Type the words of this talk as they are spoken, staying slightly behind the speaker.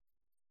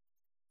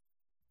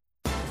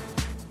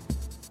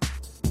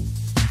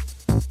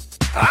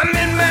I'm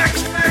in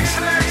Max.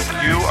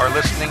 You are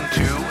listening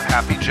to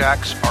Happy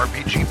Jack's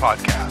RPG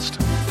Podcast.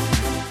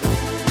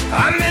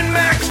 I'm in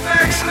Max.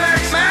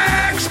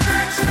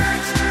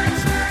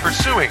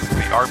 Pursuing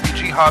the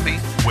RPG hobby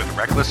with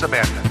reckless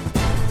abandon.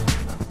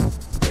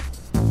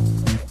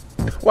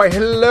 Why,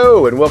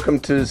 hello, and welcome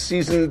to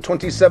Season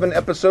 27,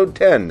 Episode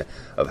 10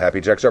 of Happy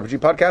Jack's RPG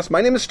Podcast.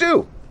 My name is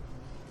Stu.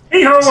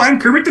 Hey-ho, I'm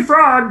Kermit the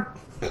Frog.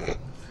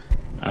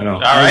 I don't know. All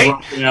right.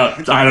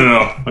 I don't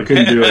know. I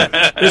couldn't do it.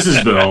 This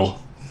is Bill.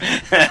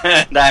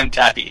 I'm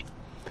Tappy.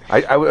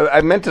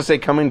 I meant to say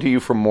coming to you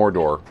from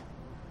Mordor.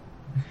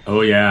 Oh,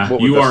 yeah.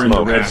 What You with the are in the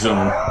smoke? red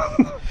zone.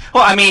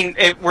 Well, I mean,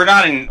 we're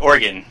not in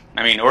Oregon.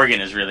 I mean,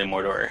 Oregon is really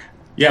Mordor.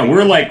 Yeah,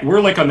 we're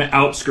like on the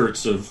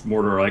outskirts of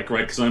Mordor, right?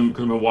 Because I'm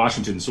in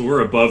Washington, so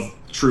we're above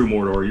true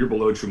Mordor. You're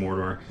below true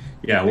Mordor.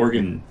 Yeah,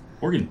 Oregon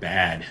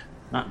bad.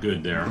 Not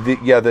good there.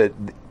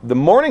 The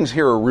mornings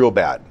here are real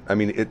bad. I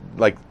mean,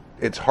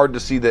 it's hard to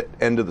see the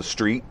end of the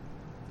street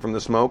from the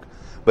smoke,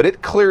 but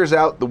it clears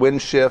out, the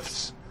wind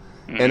shifts,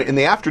 and in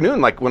the afternoon,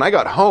 like when I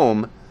got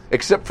home,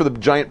 except for the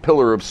giant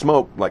pillar of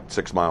smoke like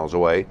 6 miles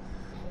away,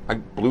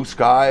 blue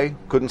sky,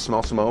 couldn't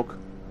smell smoke.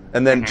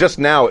 And then just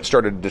now it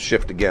started to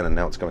shift again, and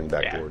now it's coming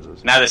back towards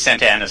us. Now the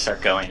Santa Anas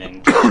start going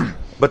in.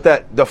 But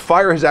the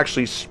fire has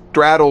actually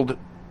straddled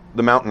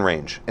the mountain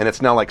range, and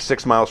it's now like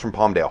 6 miles from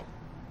Palmdale.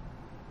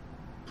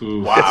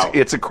 Ooh. Wow.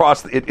 It's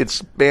across. It's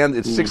spanned.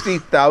 It's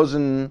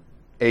 60,000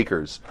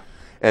 acres,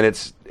 and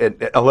it's at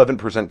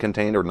 11%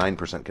 contained or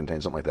 9%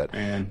 contained, something like that.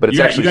 But it's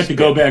you got the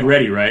go bag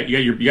ready, right? You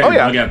got your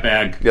bug out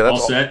bag all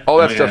set. All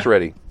that stuff's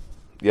ready.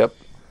 Yep.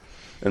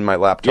 And my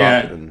laptop.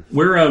 Yeah, and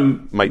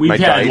we've had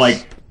dice.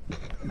 like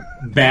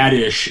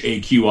bad-ish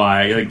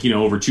AQI, like,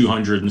 over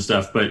 200 and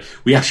stuff, but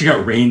we actually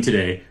got rain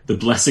today. The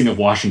blessing of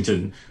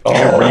Washington. We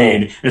got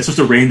rain. And it's supposed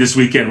to rain this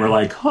weekend. We're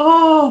like,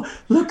 oh,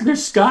 look,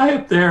 there's sky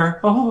up there.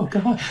 Oh,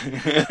 God.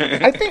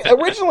 I think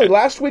originally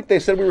last week they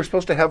said we were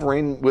supposed to have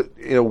rain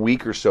in a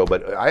week or so,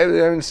 but I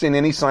haven't seen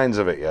any signs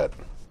of it yet.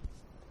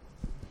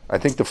 I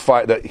think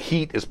the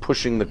heat is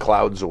pushing the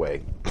clouds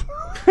away.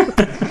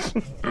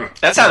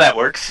 That's how that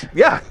works.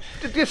 Yeah,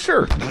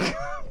 sure.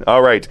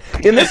 All right.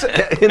 In this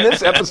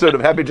episode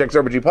of Happy Jack's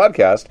RPG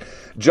Podcast,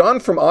 John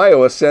from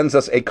Iowa sends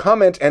us a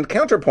comment and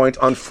counterpoint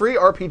on free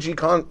RPG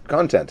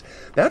content.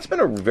 That's been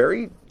a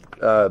very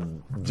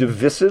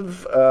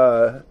divisive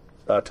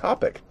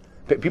topic.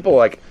 People are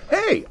like,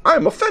 hey,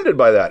 I'm offended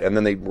by that, and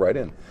then they write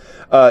in.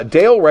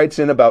 Dale writes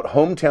in about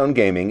hometown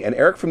gaming, and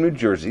Eric from New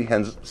Jersey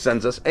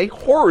sends us a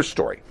horror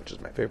story, which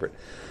is my favorite.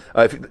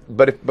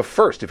 But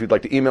first, if you'd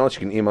like to email us, you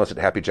can email us at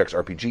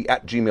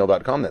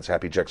happyjacksrpg@gmail.com. That's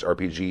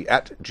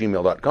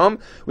happyjacksrpg@gmail.com.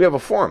 We have a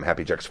forum,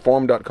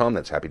 happyjacksforum.com.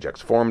 That's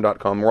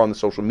happyjacksforum.com. We're on the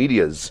social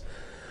medias.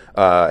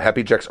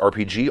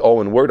 happyjacksrpg,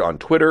 all in word, on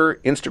Twitter,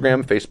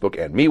 Instagram, Facebook,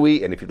 and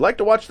MeWe. And if you'd like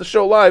to watch the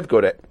show live,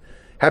 go to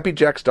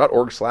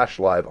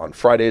happyjacks.org/live on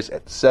Fridays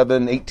at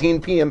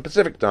 7:18 p.m.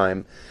 Pacific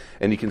time,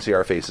 and you can see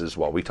our faces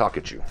while we talk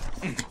at you.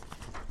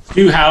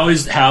 Dude, how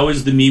is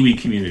the MeWe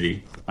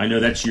community? I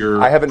know that's your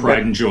pride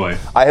and joy.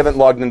 I haven't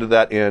logged into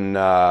that in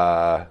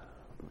 5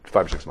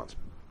 or 6 months.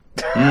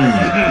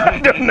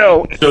 I don't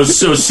know. So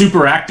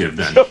super active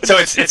then. So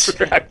it's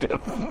super active.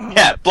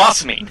 Yeah,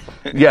 blossoming.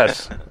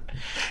 Yes.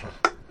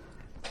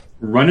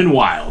 Running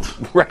wild.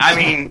 I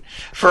mean,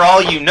 for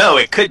all you know,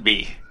 it could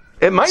be.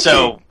 It might be.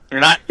 So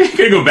you're not. You're going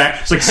to go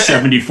back. It's like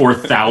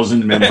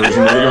 74,000 members. And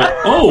you're like,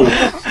 oh.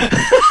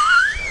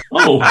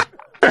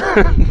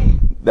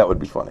 That would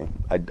be funny.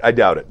 I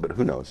doubt it, but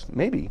who knows?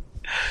 Maybe.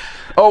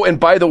 Oh, and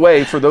by the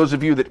way, for those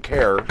of you that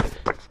care,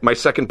 my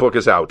second book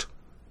is out.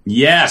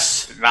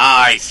 Yes.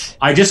 Nice.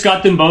 I just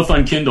got them both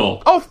on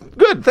Kindle. Oh,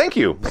 good. Thank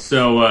you.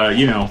 So,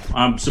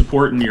 I'm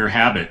supporting your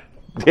habit.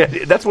 Yeah,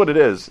 that's what it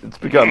is. It's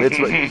become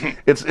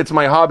it's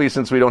my hobby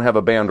since we don't have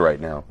a band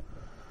right now.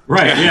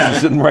 Right, yeah.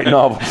 Sit and write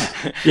novels.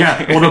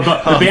 Yeah, well,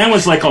 the band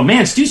was like, oh,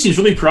 man, Stu seems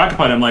really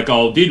preoccupied. I'm like,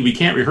 oh, dude, we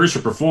can't rehearse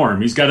or perform.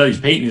 He's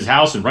painting his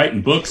house and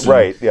writing books.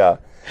 Right, yeah.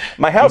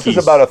 My house is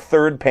about a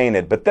third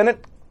painted, but then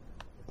it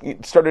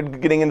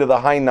started getting into the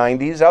high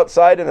 90s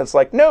outside, and it's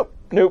like, nope,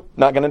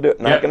 not going to do it,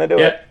 not going to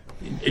do it.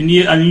 And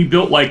you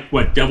built, like,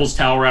 what, Devil's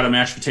Tower out of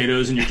mashed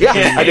potatoes in your kitchen?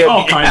 Yeah, I did.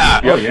 All kinds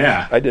of, Yep, oh,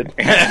 yeah. I did.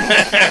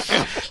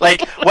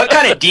 Like, what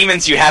kind of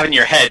demons you have in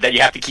your head that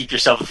you have to keep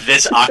yourself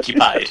this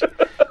occupied?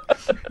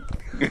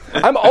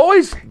 I'm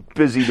always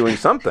busy doing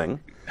something.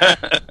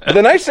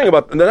 The nice thing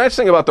about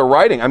the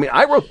writing, I mean,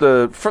 I wrote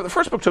the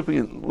first book took me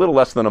a little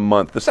less than a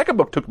month. The second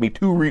book took me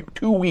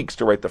 2 weeks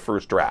to write the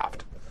first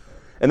draft,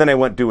 and then I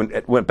went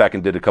back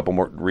and did a couple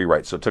more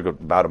rewrites, so it took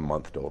about a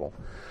month total.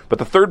 But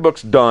the third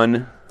book's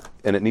done,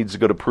 and it needs to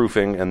go to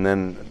proofing, and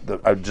then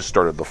I just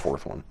started the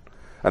fourth one.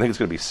 I think it's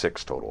going to be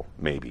 6 total,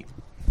 maybe.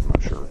 I'm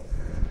not sure.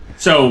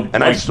 So,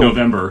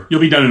 November.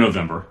 You'll be done in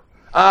November.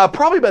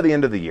 Probably by the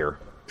end of the year.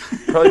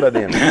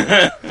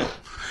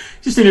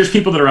 Just think there's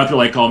people that are out there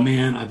like, oh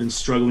man, I've been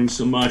struggling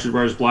so much with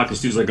writer's block. And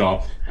Stu's like,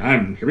 oh,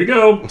 here we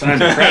go. Time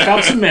to crack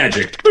out some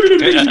magic.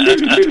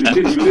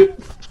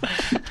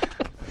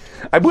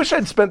 I wish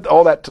I'd spent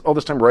all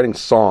this time writing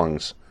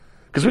songs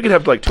Because we could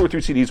have like 2 or 3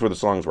 CDs worth of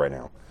songs right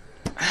now.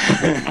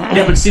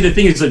 Yeah, but see, the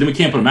thing is that we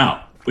can't put them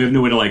out. We have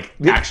no way to like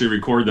actually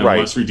record them Right.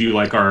 unless we do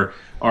like our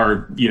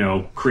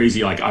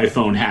crazy like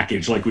iPhone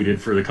hackage like we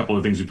did for the couple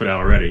of things we put out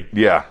already.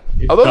 Yeah.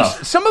 Although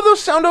tough. some of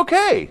those sound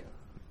okay.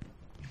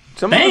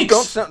 Some Thanks. of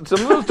those don't sound.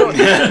 Some of those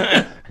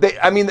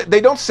don't.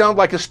 They don't sound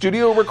like a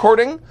studio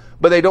recording,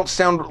 but they don't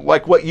sound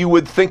like what you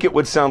would think it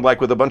would sound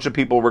like with a bunch of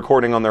people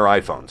recording on their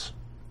iPhones.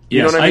 You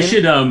Yes, know what I mean? I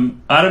should.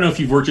 I don't know if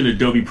you've worked in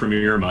Adobe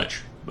Premiere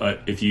much,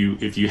 but if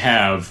you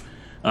have,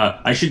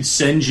 I should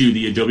send you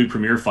the Adobe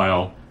Premiere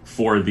file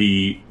for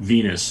the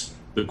Venus,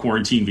 the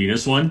Quarantine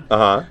Venus one.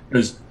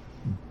 Because,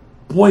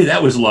 boy,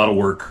 that was a lot of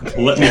work.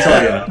 Let me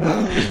tell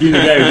you, being the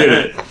guy who did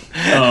it.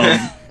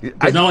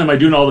 Because not only am I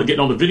doing getting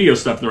all the video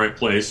stuff in the right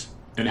place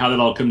and how that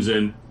all comes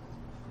in,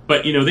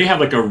 but they have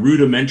like a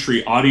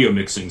rudimentary audio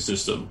mixing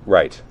system,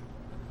 Right.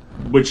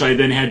 which I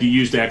then had to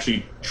use to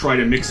actually try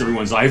to mix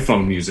everyone's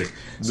iPhone music.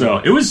 So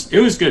it was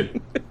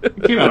good.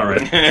 It came out all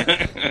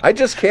right. I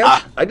just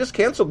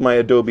canceled my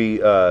Adobe.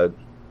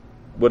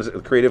 What is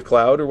it? Creative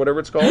Cloud or whatever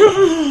it's called.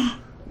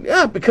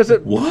 Yeah, because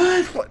it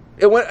went from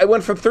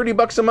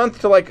 $30 a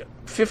month to like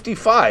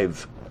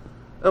 $55.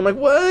 I'm like,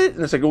 what?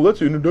 And it's like, oh, that's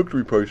the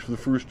introductory price for the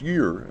first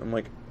year. I'm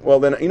like, well,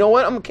 then you know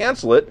what? I'm gonna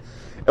cancel it,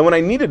 and when I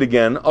need it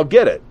again, I'll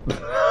get it.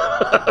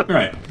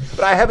 Right.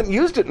 But I haven't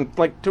used it in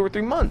like 2 or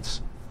 3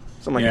 months.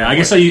 So I'm like, Yeah, I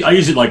guess I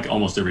use it like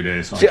almost every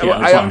day, so that's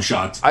why I'm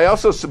shocked. I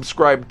also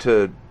subscribe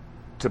to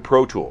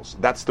Pro Tools.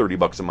 That's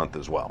 $30 a month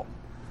as well,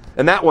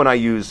 and that one I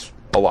use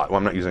a lot. Well,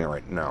 I'm not using it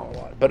right now a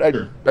lot, but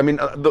I mean,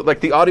 like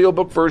the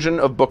audiobook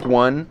version of Book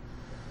 1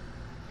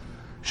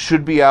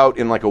 should be out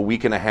in like a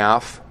week and a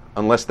half,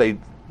 unless they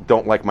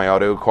don't like my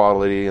audio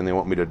quality and they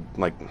want me to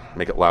like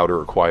make it louder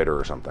or quieter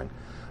or something.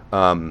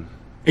 And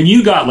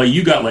you got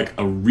like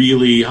a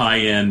really high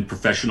end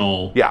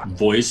professional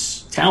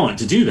voice talent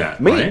to do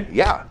that, Me, right?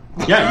 yeah.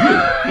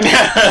 Yeah, you.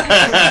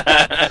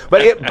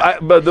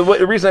 But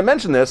the reason I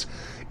mention this,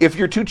 if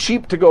you're too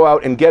cheap to go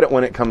out and get it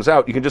when it comes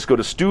out, you can just go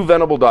to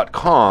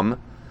stuvenable.com,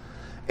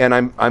 and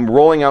I'm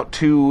rolling out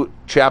 2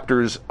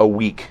 chapters a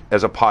week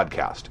as a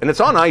podcast, and it's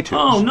on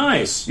iTunes. Oh,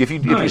 nice. If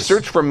you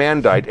search for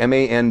Mandight,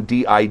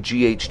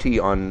 MANDIGHT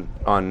on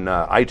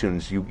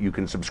iTunes, you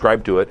can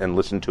subscribe to it and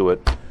listen to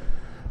it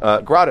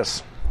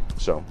gratis.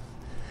 So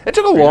it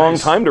took a long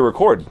time to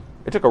record.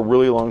 It took a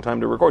really long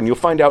time to record, and you'll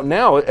find out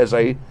now as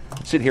I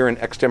sit here and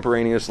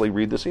extemporaneously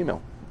read this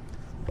email.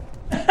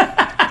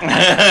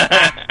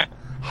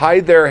 Hi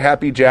there,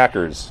 happy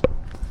jackers.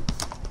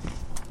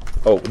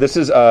 Oh, this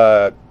is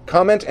a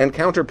comment and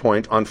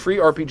counterpoint on free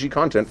RPG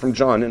content from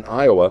John in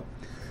Iowa.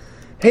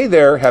 Hey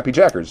there, happy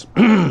jackers.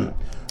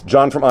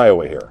 John from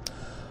Iowa here.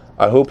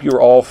 I hope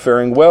you're all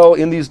faring well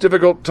in these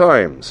difficult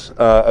times.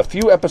 A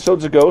few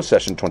episodes ago,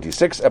 session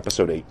 26,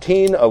 episode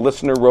 18, a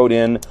listener wrote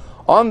in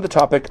on the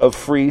topic of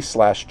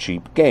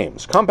free/cheap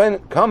games,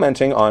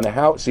 commenting on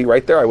how... See,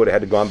 right there, I would have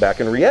had to gone back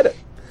and re-edit.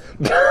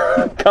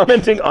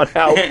 Commenting on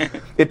how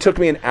it took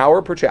me an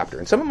hour per chapter,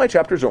 and some of my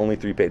chapters are only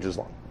 3 pages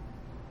long.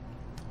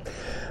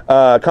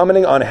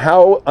 Commenting on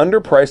how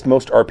underpriced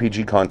most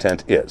RPG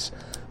content is.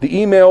 The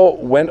email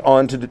went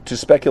on to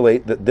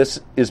speculate that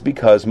this is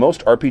because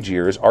most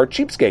RPGers are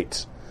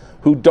cheapskates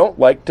who don't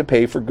like to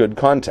pay for good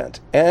content,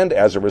 and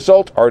as a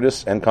result,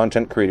 artists and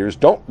content creators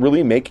don't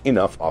really make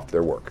enough off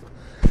their work.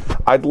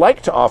 I'd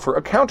like to offer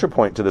a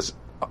counterpoint to this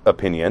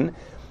opinion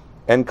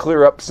and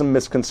clear up some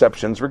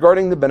misconceptions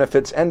regarding the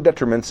benefits and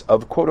detriments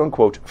of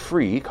quote-unquote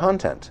free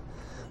content.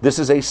 This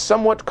is a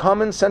somewhat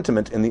common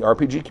sentiment in the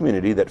RPG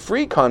community that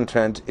free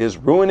content is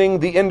ruining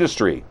the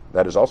industry.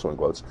 That is also in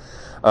quotes.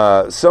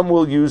 Some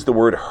will use the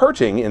word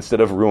hurting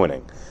instead of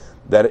ruining.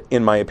 That,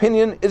 in my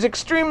opinion, is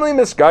extremely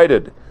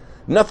misguided.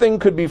 Nothing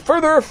could be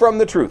further from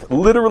the truth.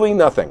 Literally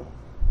nothing.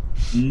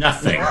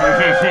 Nothing.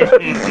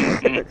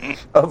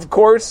 Of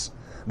course,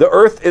 the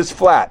earth is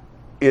flat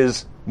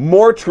is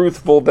more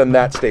truthful than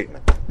that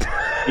statement.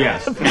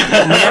 Yes.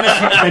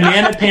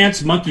 Banana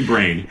pants, monkey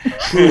brain.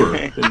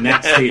 Truer than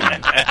that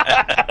statement.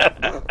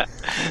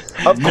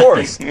 Of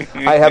course,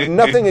 I have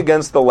nothing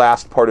against the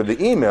last part of the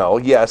email.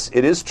 Yes,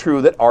 it is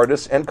true that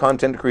artists and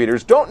content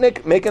creators don't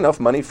make enough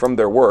money from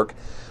their work.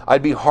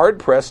 I'd be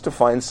hard-pressed to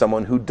find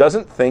someone who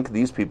doesn't think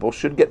these people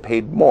should get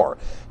paid more.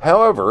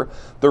 However,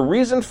 the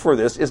reason for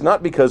this is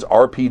not because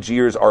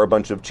RPGers are a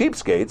bunch of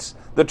cheapskates.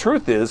 The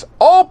truth is,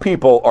 all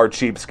people are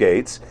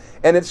cheapskates,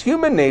 and it's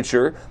human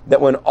nature that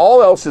when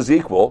all else is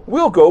equal,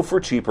 we'll go for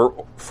cheaper,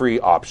 free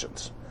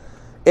options.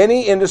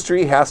 Any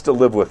industry has to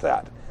live with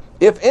that.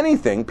 If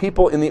anything,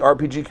 people in the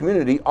RPG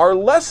community are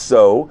less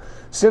so,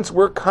 since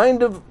we're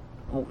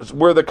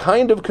the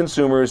kind of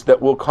consumers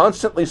that will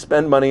constantly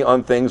spend money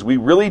on things we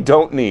really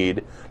don't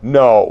need.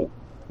 No,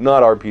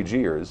 not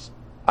RPGers.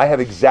 I have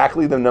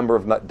exactly the number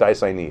of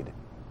dice I need,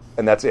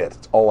 and that's it.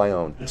 It's all I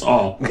own. That's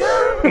all.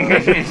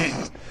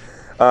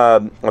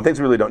 On things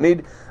we really don't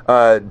need.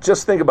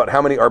 Just think about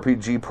how many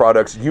RPG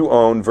products you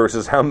own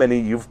versus how many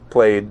you've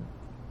played.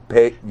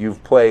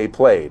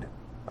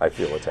 I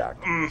feel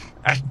attacked.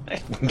 I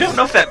don't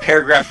know if that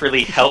paragraph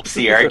really helps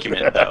the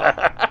argument, though.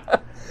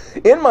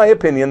 In my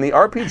opinion, the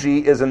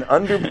RPG is an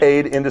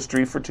underpaid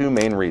industry for two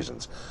main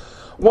reasons.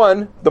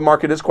 One, the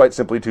market is quite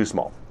simply too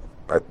small.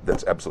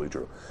 That's absolutely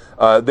true.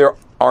 There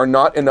are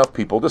not enough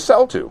people to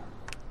sell to.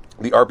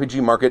 The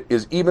RPG market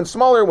is even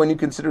smaller when you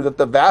consider that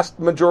the vast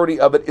majority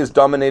of it is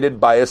dominated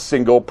by a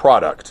single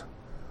product.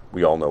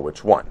 We all know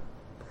which one.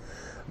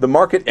 The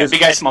market is...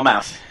 Big eye, small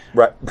mouth.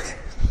 Right.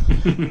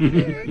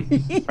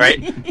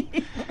 Right?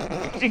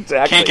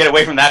 Exactly. Can't get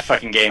away from that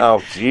fucking game.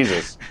 Oh,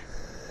 Jesus.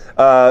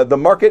 The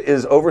market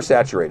is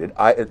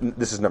oversaturated.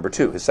 This is number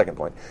 2, his second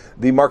point.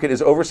 The market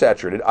is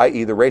oversaturated,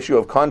 i.e. the ratio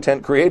of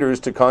content creators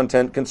to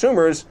content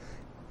consumers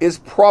is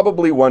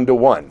probably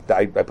 1-to-1.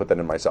 I put that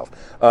in myself.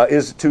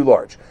 Is too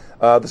large.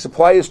 The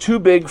supply is too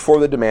big for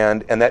the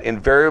demand, and that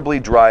invariably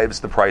drives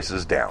the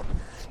prices down.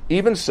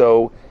 Even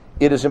so,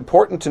 it is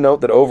important to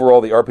note that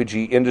overall the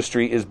RPG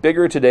industry is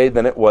bigger today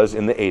than it was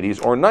in the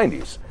 80s or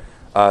 90s.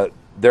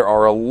 There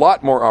are a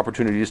lot more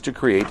opportunities to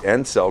create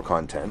and sell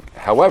content.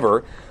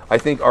 However, I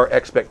think our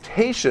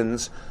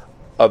expectations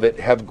of it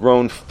have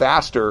grown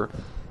faster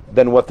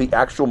than what the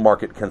actual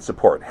market can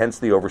support, hence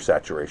the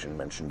oversaturation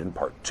mentioned in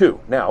part 2.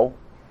 Now,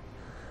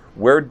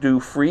 where do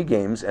free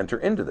games enter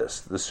into this?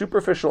 The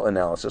superficial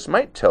analysis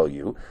might tell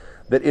you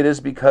that it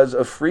is because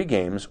of free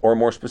games, or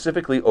more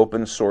specifically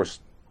open source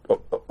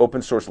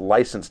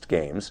licensed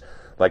games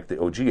like the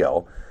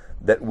OGL,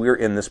 that we're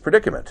in this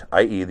predicament,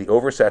 i.e. the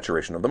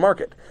oversaturation of the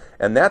market.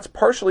 And that's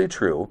partially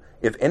true.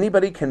 If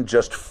anybody can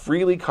just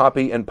freely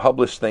copy and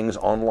publish things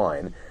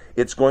online,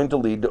 it's going to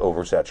lead to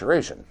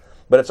oversaturation.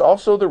 But it's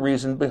also the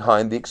reason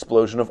behind the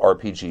explosion of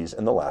RPGs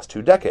in the last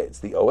 2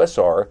 decades. The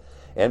OSR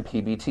and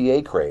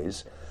PBTA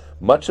craze,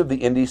 much of the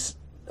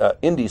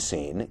indie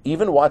scene,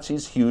 even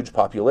WotC's huge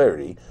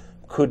popularity,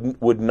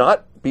 would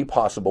not be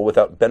possible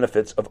without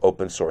benefits of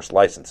open source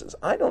licenses.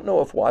 I don't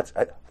know if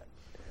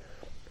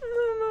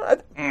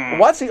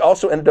WotC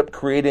also ended up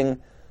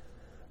creating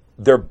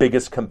their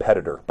biggest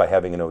competitor by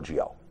having an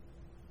OGL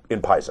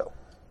in Paizo.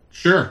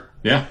 Sure,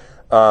 yeah.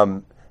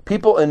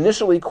 People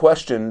initially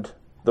questioned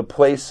the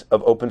place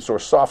of open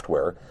source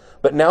software,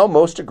 but now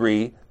most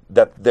agree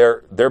that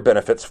their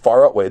benefits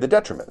far outweigh the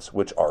detriments,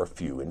 which are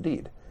few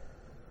indeed.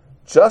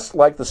 Just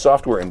like the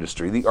software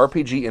industry, the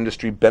RPG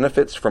industry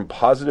benefits from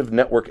positive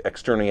network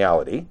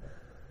externality.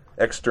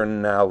 I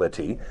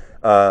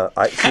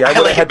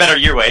like it better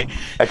your way.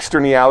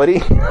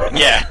 Externality?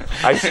 Yeah.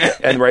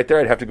 And right there,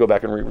 I'd have to go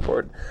back and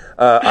re-record.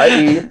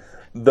 I.e.,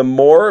 the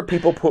more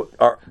people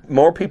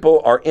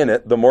are in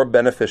it, the more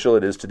beneficial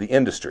it is to the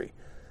industry.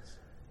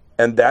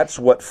 And that's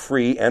what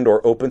free and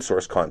or open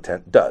source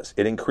content does.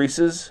 It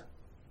increases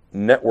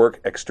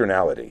network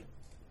externality.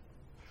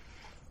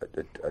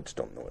 I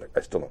still don't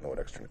know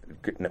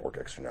what network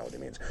externality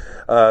means.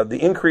 The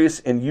increase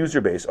in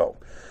user base,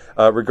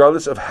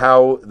 regardless of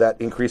how that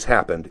increase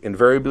happened,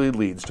 invariably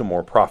leads to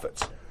more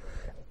profits.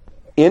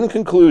 In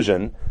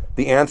conclusion,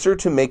 the answer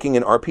to making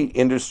an RP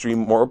industry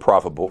more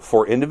profitable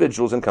for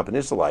individuals and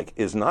companies alike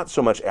is not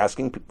so much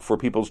asking for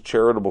people's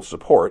charitable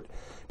support,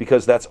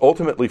 because that's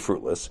ultimately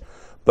fruitless,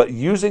 but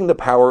using the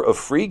power of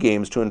free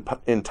games to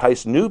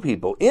entice new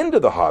people into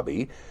the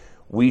hobby.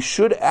 We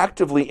should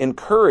actively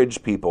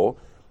encourage people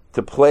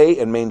to play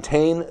and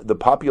maintain the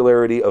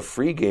popularity of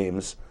free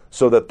games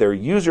so that their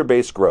user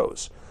base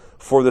grows.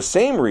 For the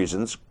same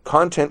reasons,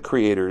 content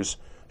creators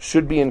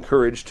should be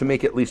encouraged to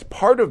make at least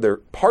part of their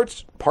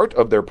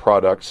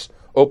products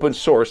open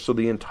source so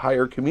the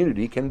entire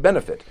community can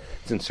benefit.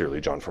 Sincerely,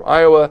 John from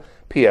Iowa.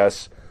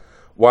 P.S.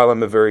 While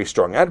I'm a very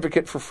strong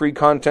advocate for free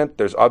content,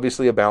 there's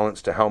obviously a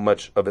balance to how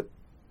much of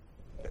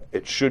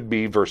it should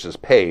be versus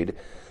paid.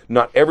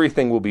 Not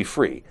everything will be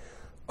free.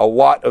 A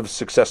lot of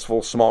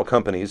successful small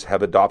companies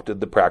have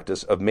adopted the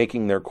practice of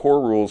making their core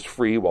rules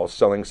free while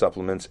selling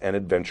supplements and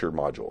adventure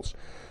modules.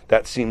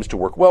 That seems to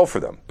work well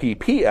for them.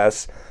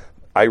 P.S.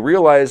 I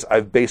realize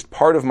I've based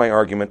part of my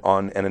argument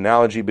on an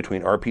analogy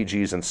between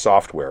RPGs and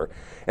software,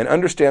 and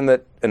understand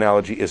that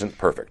analogy isn't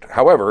perfect.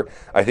 However,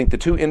 I think the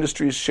two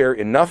industries share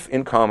enough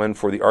in common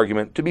for the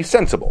argument to be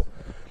sensible.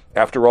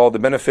 After all, the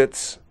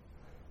benefits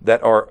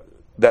that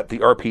the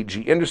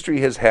RPG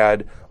industry has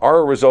had are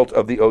a result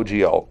of the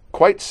OGL,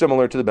 quite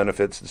similar to the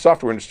benefits the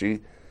software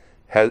industry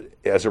has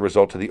as a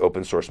result of the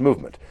open source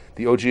movement.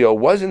 The OGL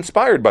was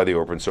inspired by the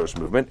open source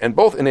movement, and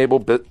both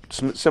enable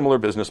similar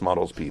business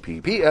models.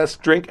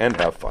 PPPS, drink and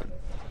have fun.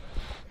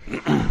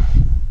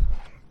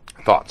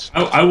 Thoughts?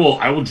 I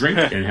will drink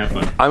and have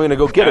fun. I'm going to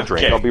go get a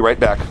drink. Okay. I'll be right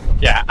back.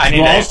 Yeah, I need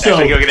to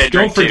actually go get a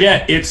drink. Don't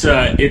forget, it's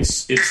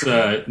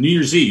New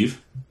Year's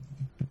Eve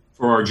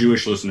for our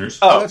Jewish listeners.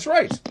 Oh, that's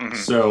right. Mm-hmm.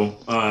 So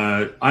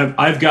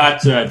I've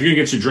got. If you're gonna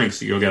get some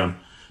drinks, you go get them.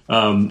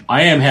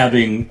 I am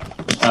having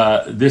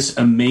this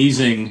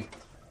amazing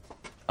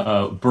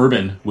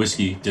bourbon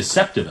whiskey,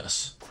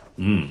 Deceptivus.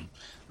 Not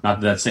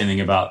that that's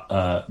anything about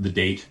the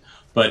date,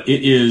 but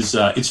it is.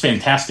 It's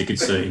fantastic.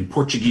 It's in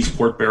Portuguese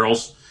port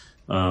barrels.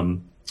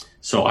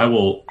 So I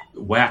will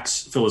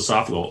wax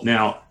philosophical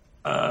now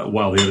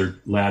while the other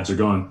lads are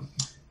gone.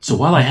 So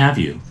while I have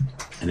you,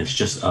 and it's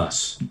just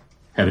us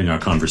having our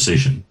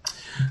conversation,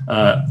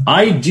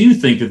 I do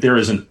think that there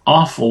is an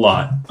awful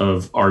lot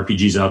of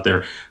RPGs out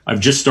there. I've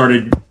just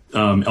started,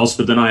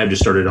 Elspeth and I have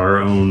just started our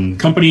own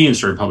company and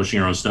started publishing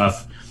our own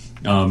stuff.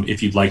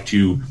 If you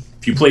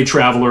play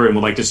Traveller and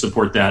would like to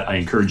support that, I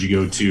encourage you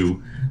to go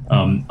to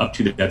up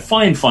to that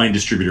fine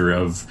distributor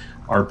of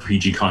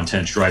RPG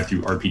content,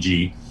 Drive-Thru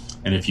RPG.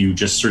 And if you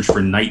just search for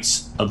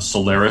Knights of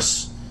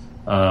Solaris,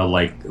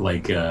 like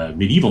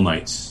Medieval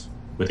Knights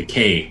with a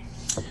K,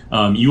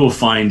 you will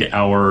find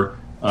our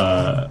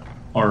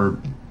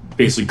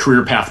basically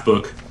career path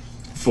book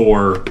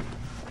for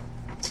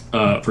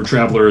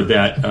Traveller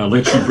that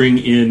lets you bring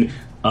in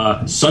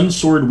sun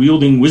sword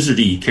wielding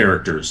wizardy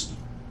characters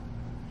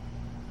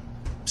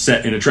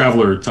set in a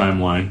Traveller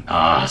timeline.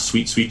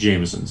 Sweet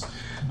Jamesons.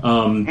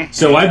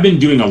 So I've been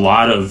doing a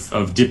lot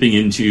of dipping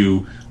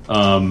into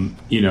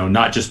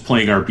not just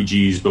playing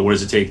RPGs, but what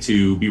does it take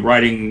to be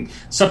writing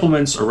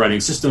supplements or writing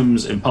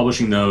systems and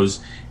publishing those.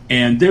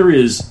 And there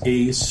is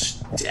a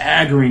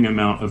staggering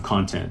amount of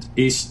content.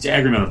 If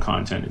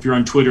you're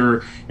on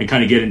Twitter and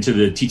kind of get into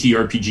the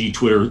TTRPG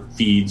Twitter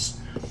feeds,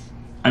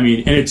 I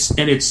mean, and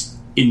it's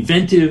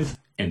inventive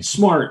and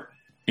smart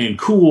and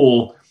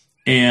cool,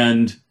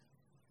 and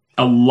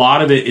a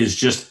lot of it is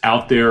just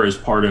out there as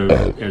part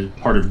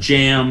of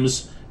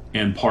jams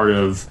and part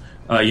of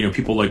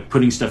people like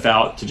putting stuff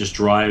out to just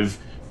drive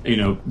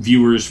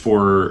viewers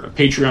for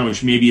Patreon,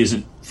 which maybe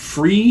isn't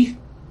free,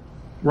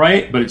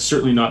 right? But it's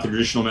certainly not the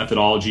traditional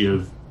methodology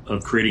of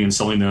creating and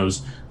selling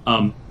those.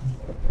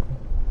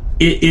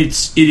 It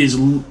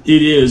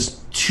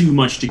is too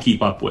much to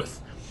keep up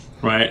with,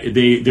 right?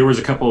 There was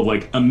a couple of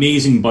like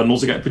amazing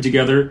bundles that got put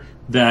together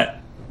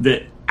that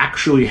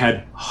actually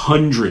had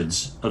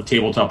hundreds of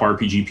tabletop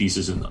RPG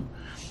pieces in them,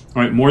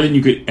 right? More than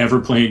you could ever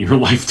play in your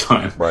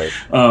lifetime, right?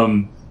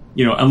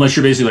 Unless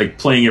you're basically like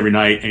playing every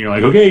night and you're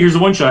like, okay, here's the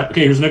one shot.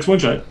 Okay, here's the next one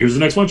shot. Here's the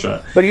next one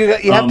shot. But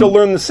you have to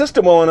learn the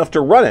system well enough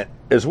to run it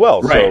as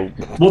well. Right.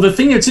 So. Well, the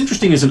thing that's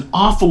interesting is an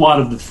awful lot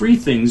of the free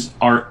things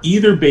are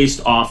either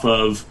based off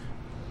of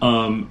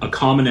a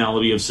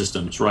commonality of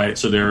systems, right?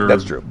 So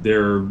that's true.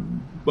 They're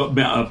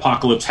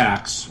apocalypse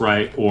hacks,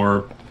 right?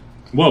 Or,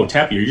 whoa,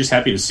 Tappy, are you just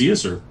happy to see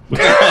us, or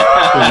what's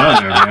going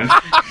on there, man?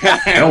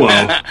 Hello.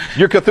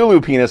 Your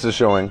Cthulhu penis is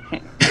showing.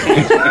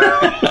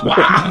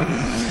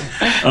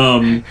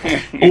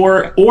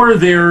 Or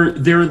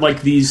they're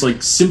like these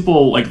like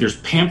simple, like there's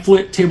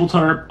pamphlet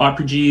tabletop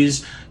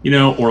RPGs,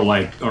 or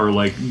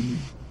like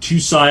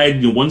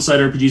two-side, one-side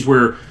RPGs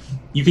where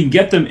you can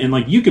get them and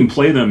like you can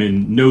play them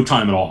in no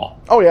time at all.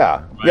 Oh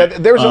yeah, right? Yeah.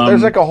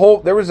 There's like a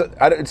whole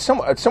it's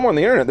somewhere on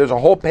the internet. There's a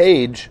whole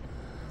page,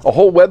 a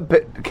whole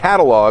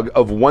catalog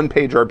of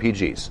one-page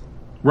RPGs.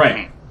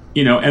 Right.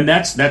 And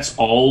that's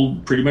all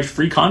pretty much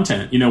free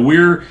content.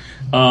 We're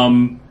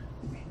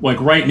like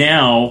right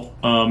now,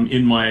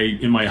 in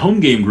my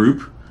home game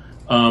group,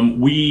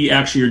 we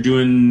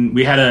actually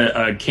we had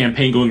a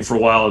campaign going for a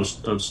while of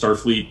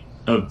Starfleet,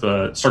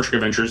 of Star Trek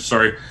Adventures,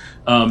 sorry.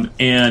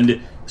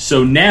 And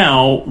so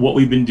now what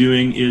we've been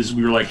doing is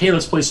we were like, hey,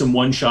 let's play some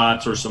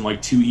one-shots or some like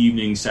 2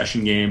 evening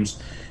session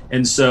games.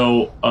 And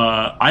so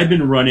I've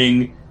been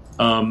running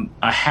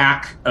a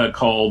hack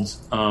called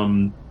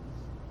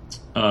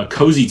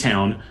Cozy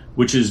Town,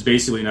 which is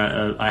basically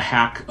a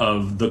hack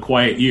of The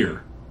Quiet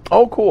Year.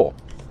 Oh, cool.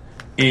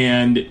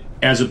 And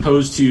as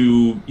opposed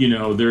to,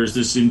 there's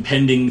this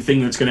impending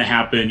thing that's going to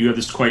happen. You have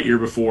this quiet year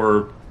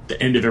before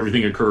the end of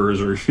everything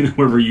occurs, or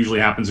whatever usually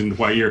happens in the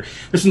quiet year.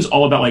 This one's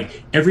all about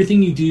like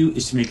everything you do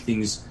is to make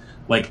things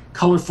like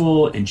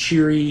colorful and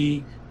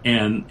cheery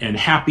and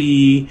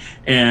happy.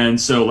 And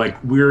so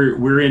like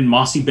we're in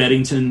Mossy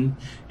Beddington,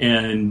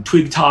 and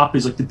Twig Top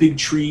is like the big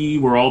tree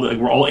where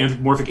we're all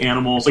anthropomorphic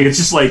animals. Like it's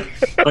just like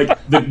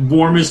the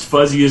warmest,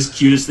 fuzziest,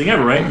 cutest thing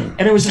ever, right?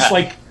 And it was just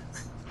like,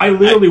 I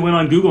literally went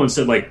on Google and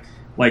said like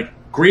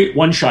great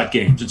one-shot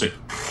games. It's like,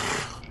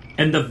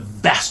 and the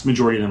vast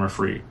majority of them are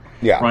free.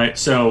 Yeah. Right.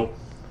 So,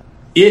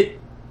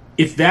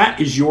 if that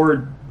is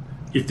your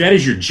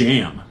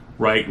jam,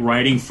 right,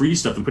 writing free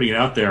stuff and putting it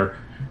out there,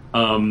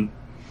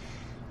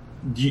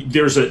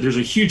 there's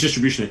a huge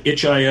distribution at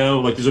itch.io.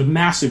 Like there's a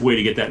massive way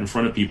to get that in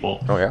front of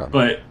people. Oh yeah.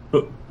 But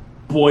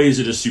boy, is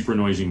it a super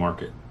noisy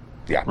market.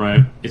 Yeah.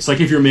 Right. It's like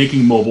if you're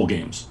making mobile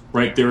games,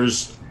 right?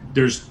 There's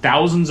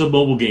thousands of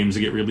mobile games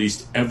that get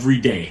released every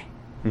day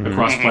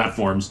across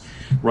platforms,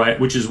 right?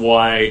 Which is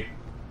why,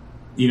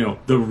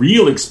 the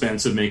real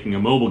expense of making a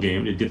mobile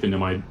game, to dip into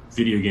my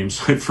video game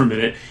side for a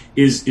minute,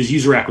 is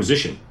user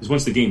acquisition. Is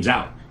once the game's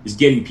out, is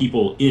getting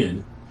people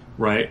in,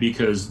 right?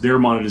 Because their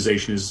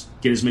monetization is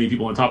get as many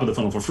people on top of the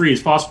funnel for free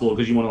as possible,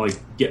 because you want to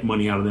like get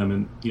money out of them,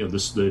 and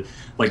the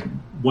like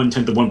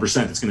 1/10 of 1%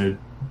 that's going to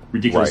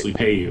ridiculously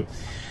pay you,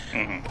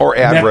 or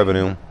ad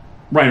revenue,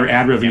 right? Or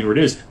ad revenue, or it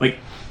is like.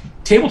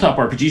 Tabletop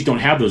RPGs don't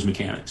have those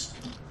mechanics,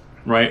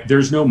 right?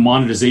 There's no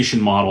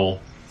monetization model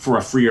for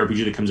a free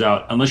RPG that comes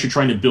out unless you're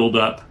trying to build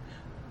up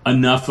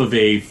enough of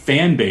a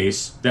fan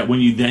base that when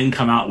you then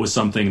come out with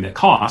something that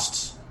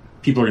costs,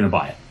 people are going to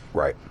buy it.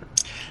 Right.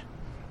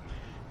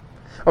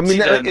 I mean,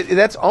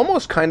 that's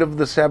almost kind of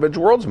the Savage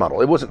Worlds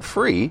model. It wasn't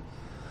free,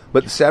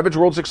 But Savage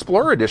Worlds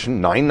Explorer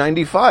Edition,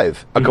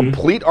 $9.95, a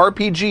complete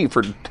RPG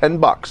for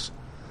 $10.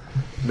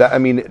 That, I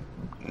mean,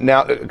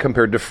 now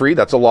compared to free,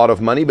 that's a lot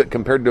of money. But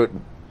compared to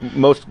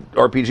most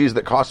RPGs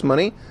that cost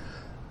money,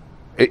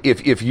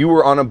 if you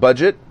were on a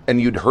budget and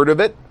you'd heard of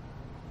it,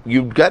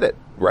 you'd get it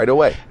right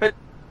away. But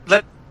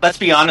let's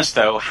be honest,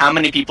 though. How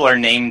many people are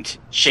named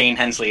Shane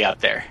Hensley out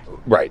there?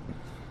 Right.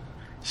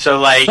 So,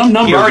 like, some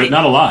number, but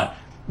not a lot.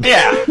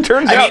 Yeah.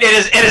 Turns I out mean,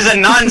 it is a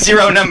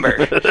non-zero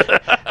number,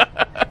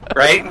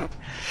 right?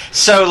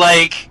 So,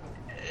 like,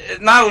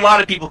 not a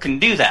lot of people can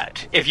do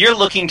that. If you're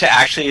looking to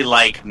actually,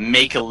 like,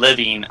 make a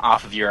living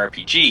off of your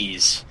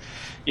RPGs,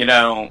 you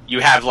know,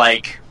 you have,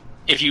 like,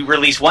 if you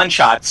release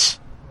one-shots,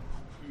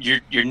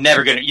 you're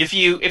never gonna. If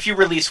you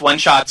release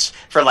one-shots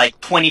for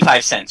like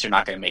 25 cents, you're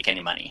not gonna make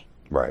any money.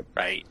 Right.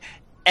 Right.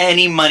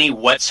 Any money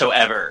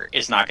whatsoever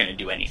is not going to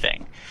do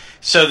anything.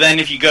 So then,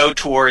 if you go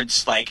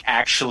towards like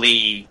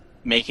actually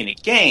making a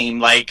game,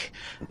 like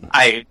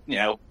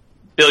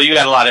Bill, you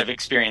got a lot of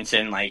experience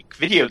in like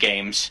video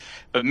games,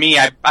 but me,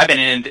 I've been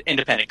an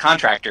independent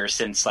contractor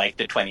since like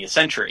the 20th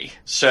century.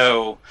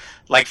 So,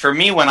 like for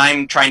me, when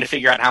I'm trying to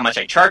figure out how much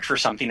I charge for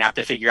something, I have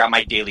to figure out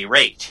my daily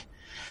rate.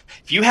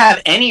 If you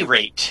have any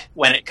rate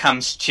when it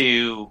comes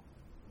to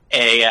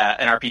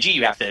an RPG,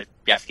 you have to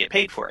get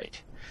paid for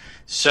it.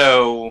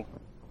 So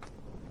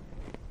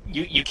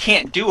you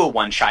can't do a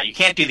one shot. You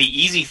can't do the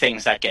easy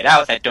things that get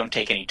out that don't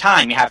take any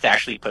time. You have to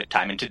actually put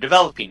time into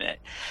developing it.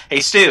 Hey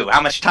Stu,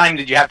 how much time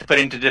did you have to put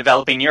into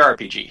developing your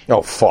RPG?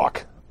 Oh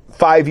fuck,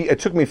 5 years. It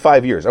took me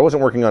 5 years. I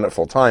wasn't working on it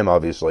full time,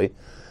 obviously,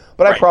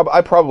 but right.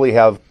 I probably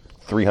have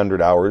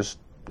 300 hours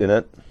in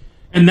it.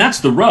 And that's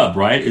the rub,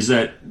 right? Is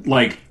that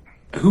like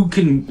who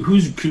can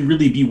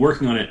really be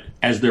working on it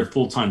as their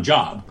full-time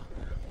job,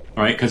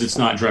 right? Because it's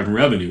not driving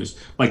revenues.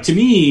 Like to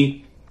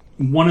me,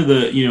 one of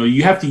the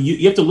you have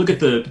to look at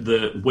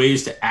the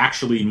ways to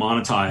actually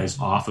monetize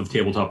off of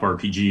tabletop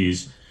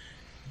RPGs.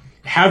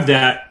 Have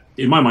that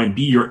in my mind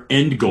be your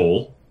end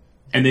goal,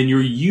 and then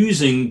you're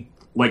using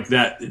like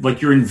that,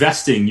 like you're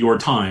investing your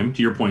time.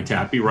 To your point,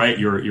 Tappy, right?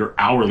 Your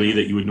hourly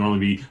that you would normally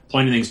be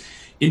planning things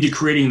into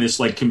creating this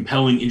like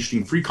compelling,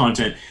 interesting free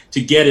content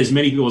to get as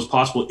many people as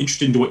possible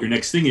interested into what your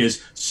next thing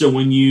is. So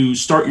when you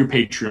start your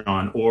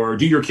Patreon or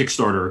do your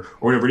Kickstarter or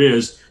whatever it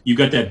is, you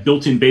got that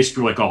built-in base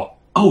for like,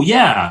 oh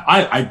yeah,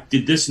 I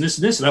did this and this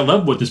and this, and I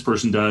love what this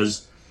person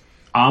does.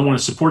 I want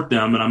to support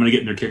them, and I'm going to get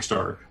in their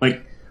Kickstarter.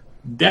 Like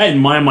that, in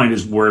my mind,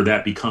 is where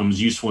that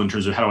becomes useful in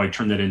terms of how do I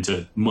turn that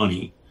into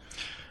money.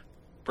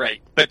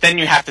 Right, but then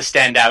you have to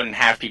stand out and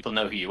have people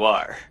know who you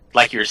are,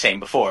 like you were saying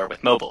before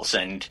with mobiles.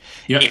 And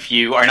if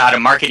you are not a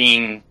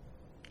marketing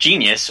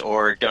genius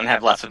or don't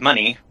have lots of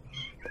money,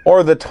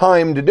 or the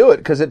time to do it,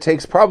 because it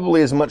takes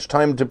probably as much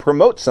time to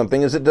promote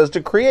something as it does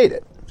to create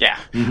it. Yeah.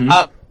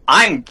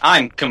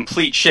 I'm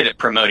complete shit at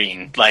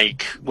promoting.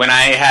 Like when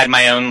I had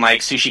my own like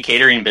sushi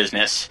catering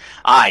business,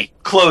 I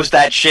closed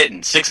that shit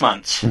in 6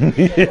 months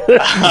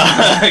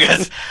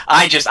because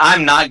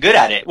I'm not good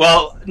at it.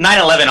 Well,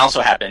 9/11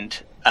 also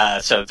happened,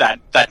 so that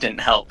didn't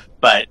help.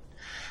 But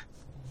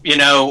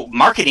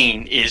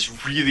marketing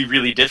is really,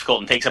 really difficult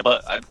and takes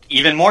up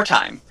even more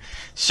time.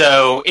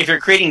 So if you're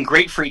creating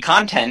great free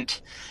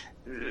content,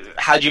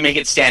 how do you make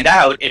it stand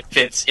out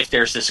if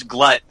there's this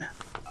glut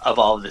of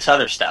all of this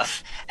other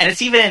stuff? And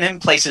it's even in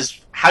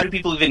places, how do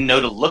people even know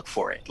to look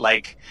for it?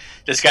 Like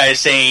this guy is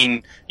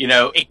saying,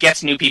 it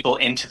gets new people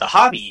into the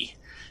hobby.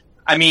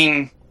 I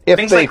mean,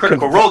 things like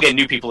Critical Role get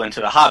new people into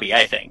the hobby,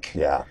 I think.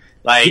 Yeah.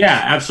 Yeah,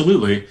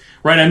 absolutely.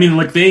 Right. I mean,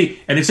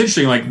 and it's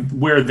interesting, like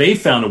where they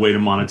found a way to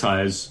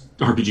monetize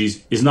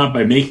RPGs is not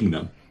by making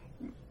them.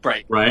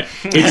 Right. Right.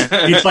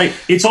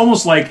 It's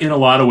almost like in a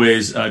lot of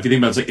ways, if you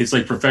think about it, it's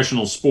like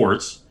professional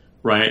sports.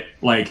 Right,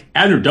 like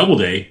Abner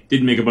Doubleday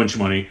didn't make a bunch of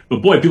money,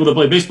 but boy, people that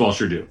play baseball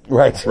sure do.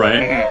 Right.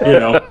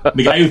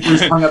 The guy who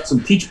first hung up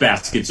some peach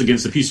baskets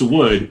against a piece of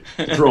wood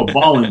to throw a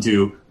ball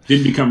into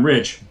didn't become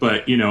rich,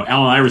 but Allen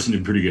Iverson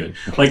did pretty good.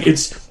 Like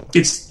it's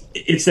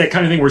that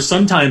kind of thing where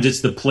sometimes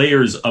it's the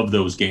players of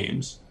those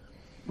games,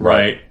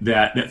 right,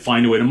 that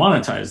find a way to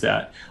monetize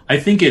that. I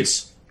think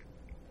it's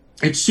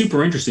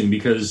super interesting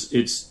because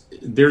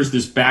there's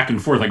this back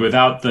and forth, like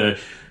without the.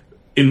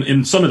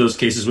 In some of those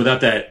cases,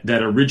 without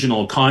that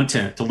original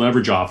content to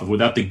leverage off of,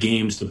 without the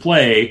games to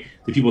play,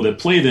 the people that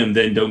play them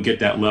then don't get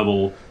that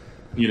level,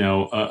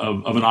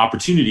 of an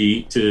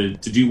opportunity to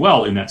do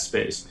well in that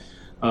space.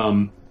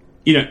 And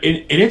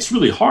it's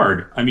really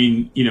hard. I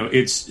mean,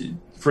 it's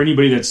for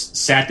anybody that's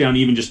sat down,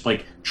 even just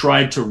like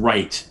tried to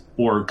write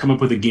or come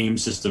up with a game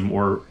system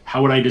or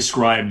how would I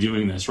describe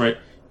doing this, right?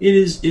 It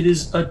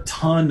is a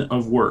ton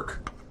of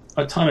work,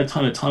 a ton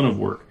of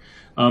work.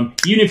 Even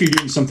if you're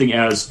doing something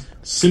as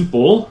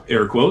simple,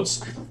 air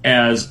quotes,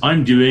 as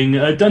I'm doing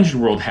a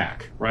Dungeon World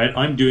hack, right?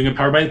 I'm doing a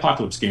Powered by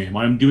Apocalypse game.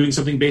 I'm doing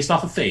something based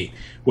off of Fate,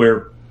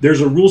 where there's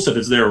a rule set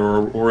that's there,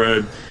 or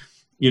an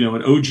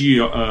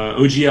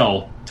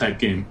OGL type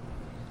game.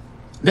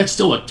 That's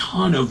still a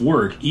ton of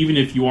work, even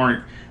if you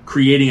aren't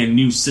creating a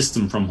new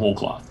system from whole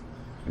cloth.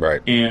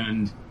 Right.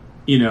 And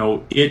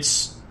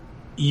it's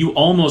you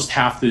almost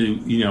have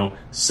to,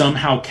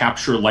 somehow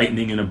capture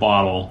lightning in a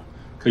bottle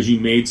because you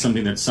made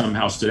something that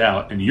somehow stood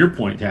out. And to your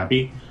point,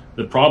 Tappy,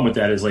 the problem with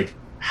that is like,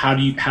 how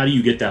do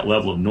you get that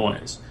level of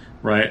noise,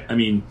 right? I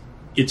mean,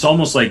 it's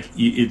almost like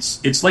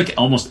it's like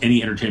almost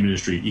any entertainment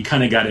industry. You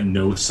kind of got to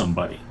know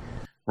somebody,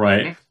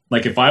 right? Mm-hmm.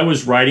 Like if I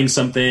was writing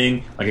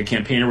something like a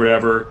campaign or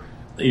whatever,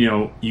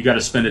 you got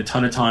to spend a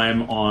ton of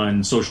time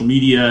on social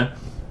media.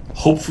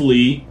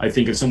 Hopefully, I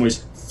think in some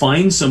ways,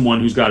 find someone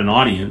who's got an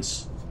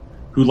audience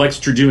who likes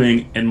what you're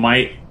doing and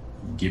might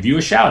give you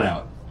a shout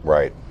out.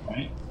 Right.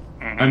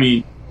 I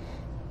mean,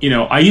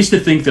 I used to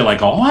think that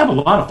like, I have a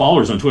lot of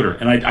followers on Twitter,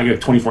 and I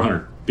get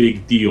 2,400.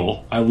 Big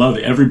deal. I love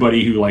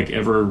everybody who like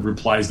ever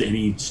replies to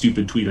any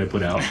stupid tweet I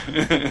put out.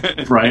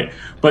 Right.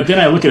 But then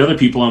I look at other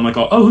people and I'm like,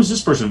 oh, who's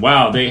this person?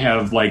 Wow, they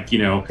have like,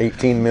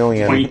 18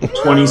 million.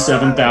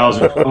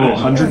 27,000.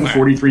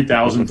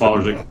 143,000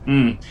 followers.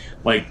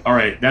 Like, all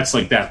right, that's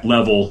like that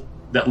level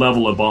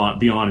of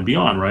beyond and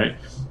beyond, right?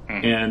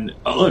 And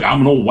look,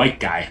 I'm an old white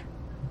guy,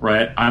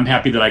 right? I'm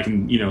happy that I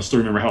can, still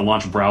remember how to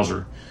launch a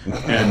browser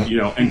and,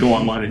 and go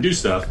online and do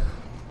stuff.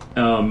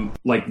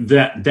 Like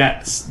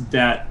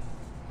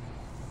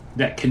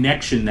that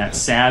connection, that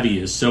savvy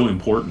is so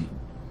important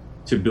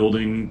to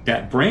building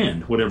that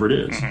brand, whatever it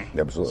is. Mm-hmm.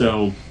 Absolutely.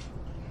 So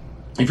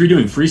if you're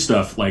doing free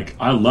stuff, like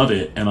I love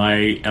it and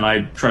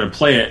I try to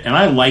play it, and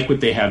I like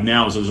what they have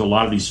now is there's a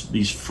lot of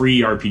these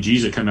free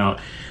RPGs that come out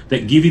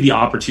that give you the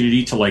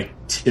opportunity to like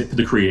tip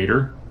the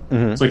creator.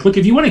 Mm-hmm. It's like, look,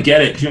 if you want to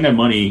get it, if you don't have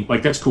money,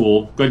 like that's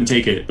cool, go ahead and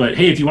take it. But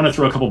hey, if you want to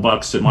throw a couple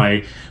bucks at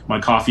my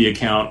coffee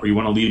account, or you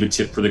want to leave a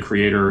tip for the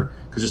creator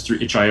because it's through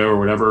itch.io or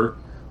whatever,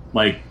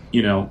 like,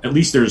 at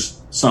least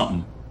there's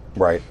something.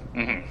 Right.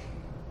 Mm-hmm.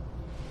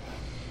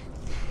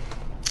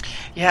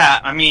 Yeah,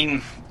 I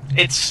mean,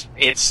 it's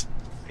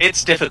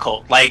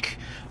difficult. Like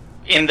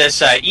in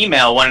this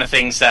email, one of the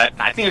things that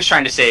I think he was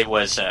trying to say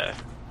was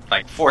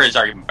like for his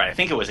argument, but I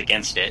think it was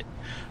against it.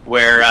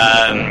 Where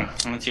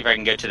let's see if I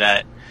can go to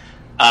that.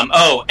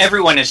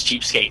 Everyone is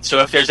cheapskate. So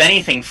if there's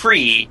anything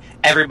free,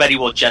 everybody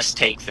will just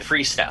take the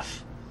free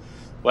stuff.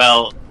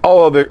 Well,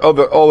 all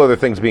other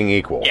things being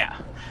equal.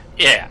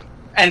 Yeah.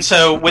 And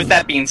so, with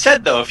that being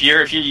said, though, if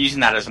you're using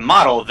that as a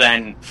model,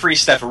 then free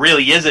stuff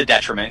really is a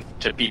detriment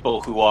to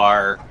people who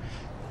are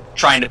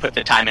trying to put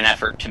the time and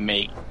effort to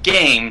make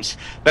games,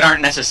 but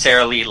aren't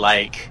necessarily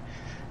like,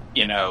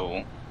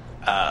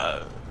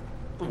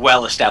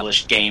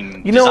 well-established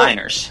game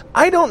designers.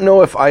 I don't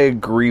know if I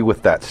agree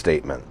with that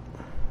statement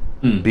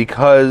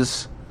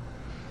because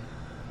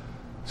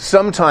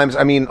sometimes,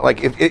 I mean, like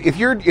if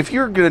you're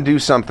going to do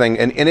something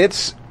and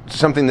it's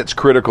something that's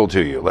critical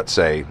to you, let's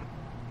say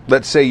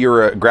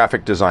you're a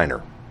graphic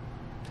designer.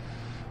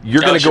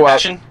 You're going to go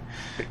out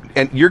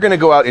and you're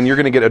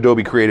going to get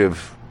Adobe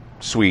Creative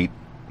Suite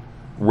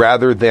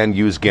rather than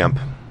use GIMP.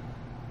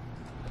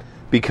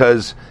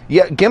 Because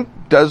GIMP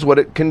does what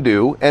it can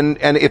do, and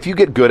if you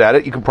get good at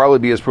it, you can probably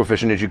be as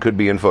proficient as you could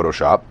be in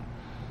Photoshop.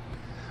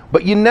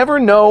 But you never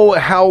know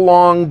how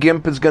long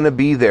GIMP is going to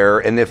be there,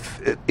 and if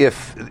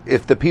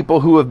the people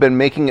who have been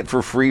making it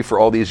for free for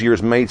all these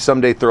years may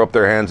someday throw up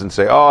their hands and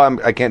say,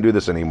 I can't do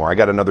this anymore, I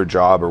got another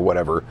job or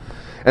whatever.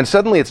 And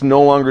suddenly it's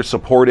no longer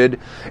supported,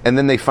 and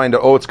then they find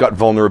out, it's got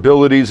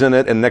vulnerabilities in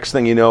it, and next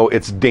thing you know,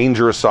 it's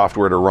dangerous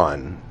software to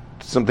run.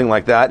 Something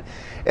like that.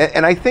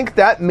 And I think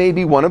that may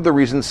be one of the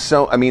reasons.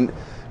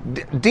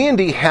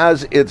 D&D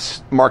has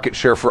its market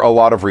share for a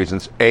lot of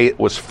reasons. It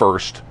was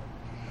first,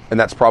 and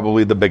that's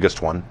probably the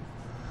biggest one.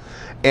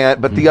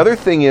 But the other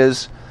thing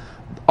is,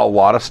 a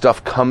lot of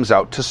stuff comes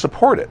out to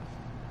support it.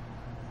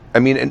 I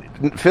mean, in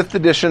 5th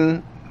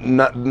edition,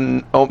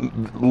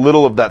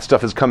 little of that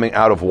stuff is coming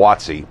out of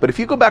WotC. But if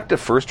you go back to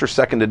 1st or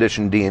 2nd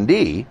edition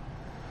D&D,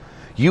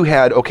 you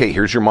had,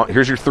 here's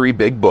your 3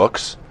 big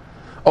books.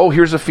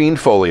 Here's a Fiend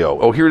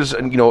Folio. Here's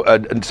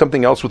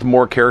something else with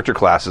more character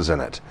classes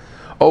in it.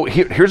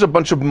 Here's a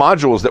bunch of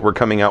modules that we're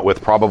coming out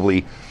with,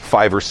 probably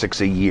 5 or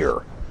 6 a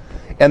year.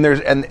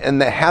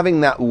 And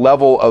having that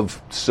level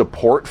of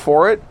support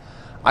for it,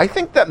 I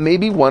think that may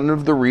be one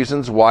of the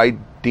reasons why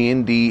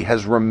D&D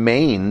has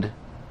remained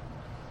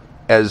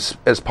as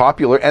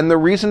popular, and the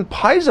reason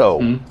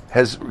Paizo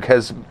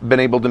has been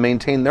able to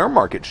maintain their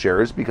market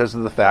share is because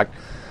of the fact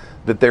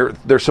that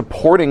they're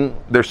supporting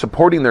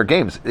their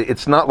games.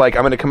 It's not like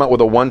I'm going to come out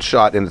with a one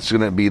shot and it's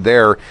going to be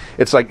there.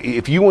 It's like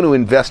if you want to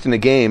invest in a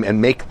game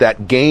and make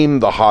that game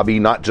the hobby,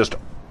 not just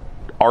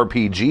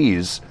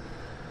RPGs,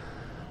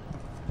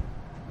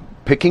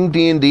 picking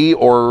D&D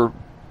or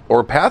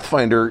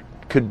Pathfinder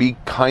could be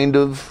kind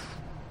of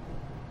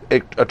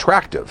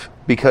attractive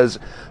because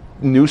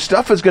new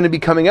stuff is going to be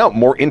coming out,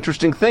 more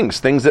interesting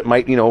things that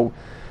might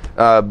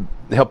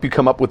help you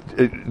come up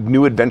with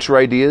new adventure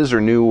ideas or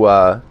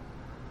new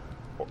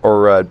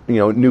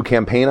new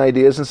campaign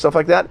ideas and stuff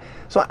like that.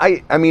 So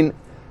I mean,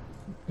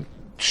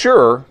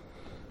 sure,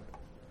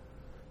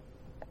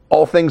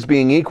 all things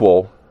being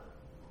equal,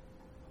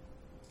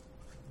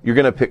 you're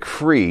going to pick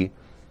free.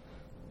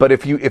 But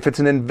if it's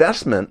an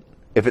investment,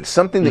 if it's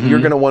something that you're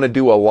going to want to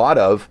do a lot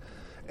of,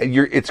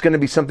 it's going to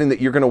be something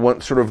that you're going to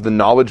want sort of the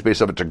knowledge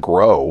base of it to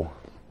grow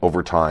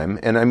over time.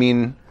 And I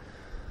mean,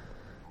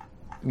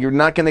 you're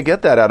not going to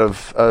get that out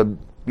of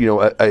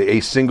a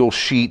single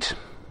sheet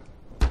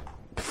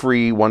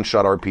free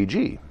one-shot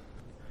RPG,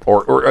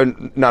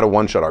 or not a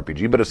one-shot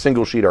RPG, but a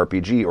single sheet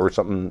RPG or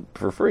something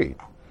for free.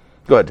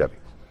 Go ahead, Debbie.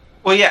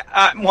 Well, yeah.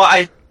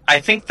 I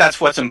think that's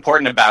what's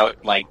important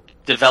about like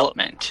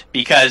development,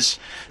 because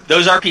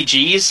those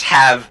RPGs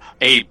have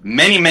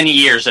many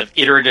years of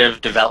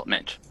iterative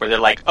development where they're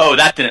like, oh,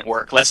 that didn't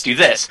work, let's do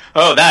this.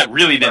 Oh, that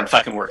really didn't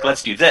fucking work,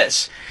 let's do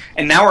this.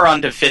 And now we're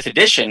on to 5th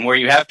edition, where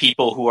you have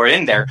people who are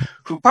in there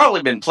who've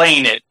probably been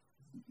playing it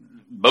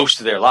most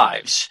of their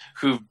lives,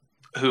 who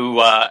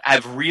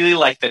have really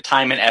like the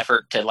time and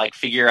effort to like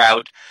figure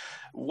out,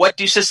 what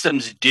do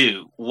systems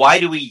do? Why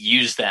do we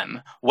use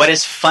them? What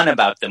is fun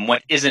about them?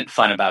 What isn't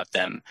fun about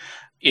them?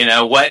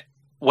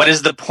 What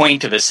is the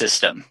point of a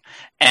system?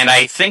 And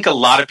I think a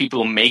lot of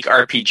people who make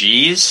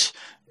RPGs,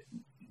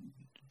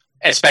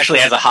 especially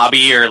as a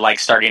hobby or like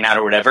starting out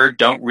or whatever,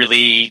 don't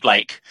really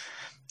like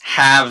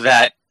have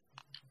that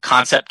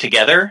concept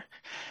together.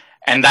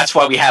 And that's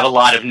why we have a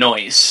lot of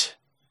noise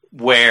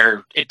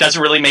where it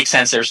doesn't really make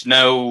sense. There's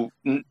no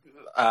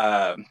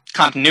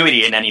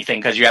continuity in anything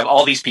because you have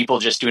all these people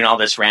just doing all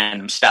this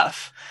random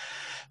stuff.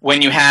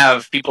 When you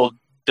have people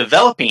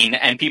developing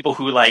and people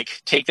who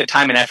like take the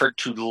time and effort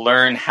to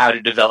learn how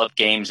to develop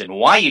games and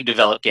why you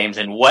develop games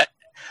and what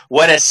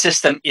a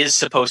system is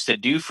supposed to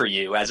do for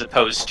you, as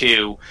opposed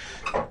to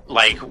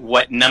like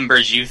what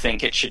numbers you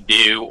think it should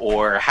do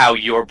or how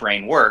your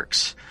brain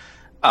works.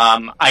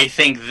 I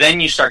think then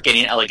you start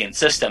getting elegant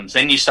systems.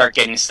 Then you start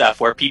getting stuff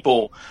where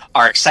people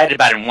are excited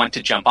about it and want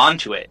to jump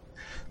onto it.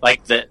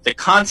 Like the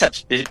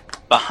concepts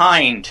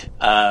behind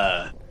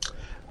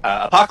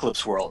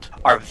Apocalypse World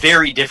are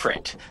very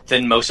different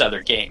than most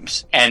other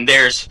games. And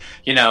there's,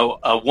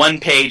 a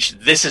one-page,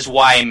 this is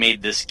why I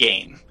made this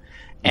game.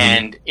 Mm-hmm.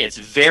 And it's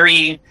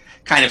very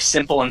kind of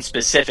simple and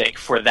specific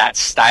for that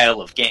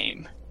style of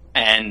game.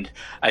 And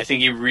I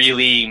think he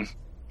really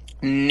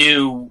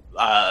knew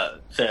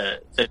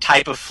the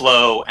type of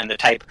flow and the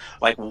type,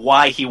 like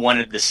why he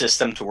wanted the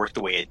system to work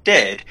the way it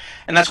did.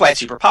 And that's why it's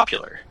super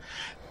popular.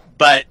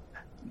 But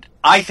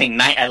I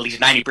think at least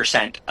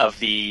 90% of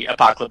the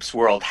Apocalypse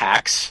World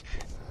hacks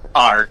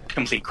are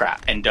complete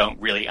crap and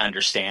don't really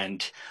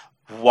understand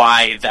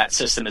why that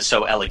system is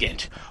so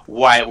elegant,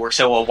 why it works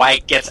so well, why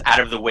it gets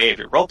out of the way of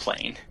your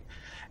role-playing.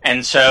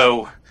 And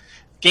so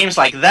games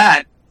like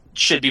that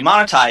should be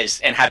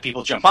monetized and have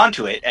people jump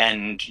onto it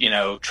and,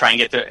 try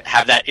and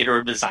have that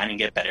iterative design and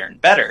get better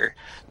and better.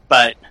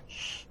 But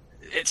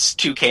it's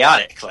too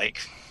chaotic. Like,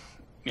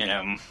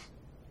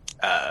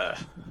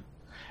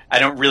 I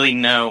don't really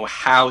know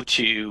how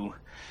to...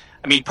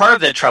 I mean, part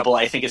of the trouble,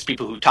 I think, is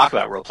people who talk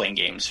about role-playing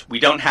games. We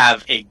don't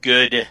have a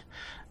good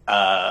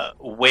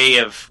way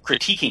of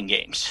critiquing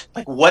games.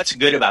 Like, what's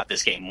good about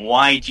this game?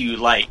 Why do you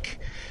like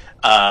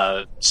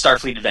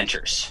Starfleet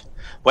Adventures?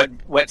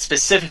 What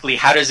specifically,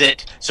 how does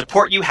it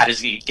support you? How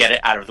does it get it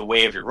out of the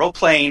way of your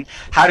role-playing?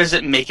 How does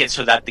it make it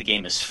so that the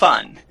game is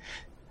fun?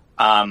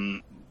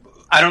 I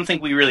don't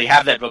think we really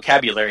have that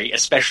vocabulary,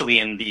 especially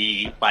in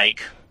the,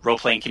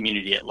 role-playing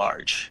community at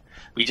large.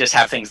 We just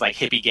have things like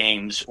hippie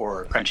games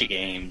or crunchy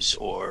games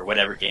or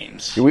whatever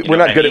games. We're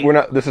not good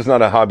at. This is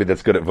not a hobby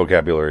that's good at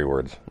vocabulary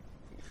words.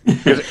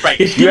 Right.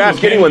 You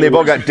ask anyone, they've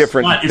all got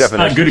different definitions. It's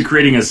not good at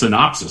creating a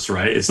synopsis,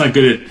 right? It's not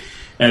good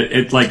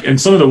at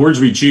and some of the words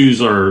we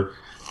choose are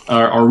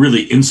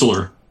really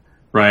insular,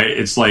 right?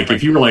 It's like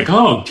if you were like,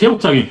 oh,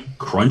 tabletop game,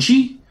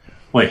 crunchy,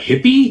 like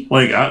hippie,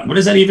 like what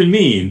does that even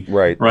mean?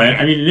 Right.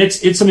 I mean,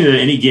 it's something that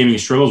any gaming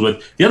struggles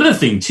with. The other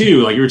thing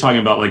too, like you were talking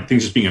about, like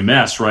things just being a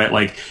mess, right?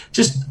 Like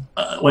just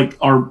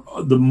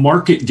the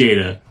market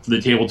data for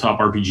the tabletop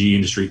RPG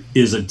industry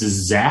is a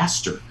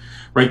disaster,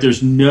 right?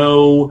 There's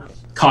no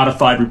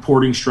codified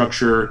reporting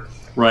structure,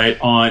 right?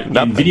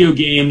 In video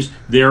games,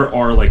 there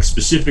are like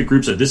specific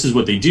groups that this is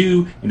what they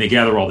do, and they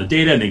gather all the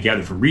data, and they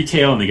gather from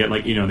retail, and they get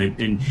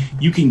and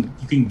you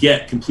can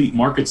get complete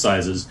market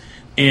sizes,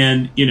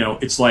 and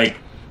it's like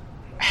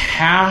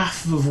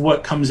half of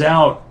what comes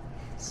out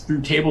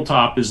through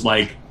tabletop is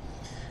like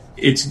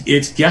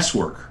it's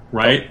guesswork,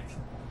 right?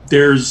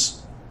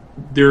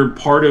 They're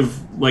part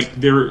of like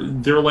they're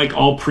like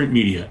all print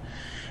media,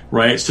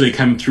 right? So they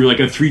come through like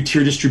a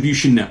 3-tier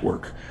distribution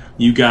network.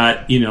 You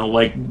got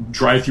like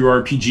Drive-Thru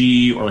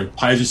RPG or like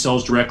Paizo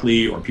sells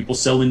directly or people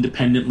sell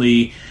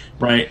independently,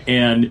 right?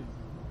 And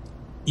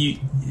a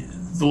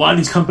lot of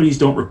these companies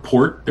don't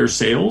report their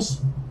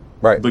sales,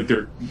 right? Like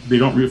they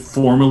don't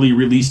formally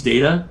release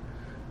data.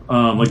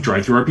 Like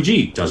Drive-Thru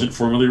RPG doesn't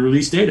formally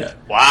release data.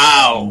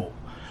 Wow.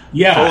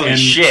 Yeah. Holy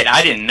shit!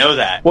 I didn't know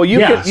that. Well, you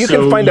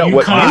can find out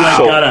what you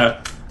sold.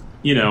 Gotta,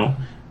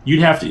 you'd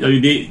have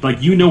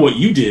to what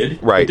you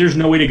did. Right. But there's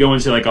no way to go and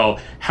say like, oh,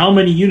 how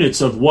many units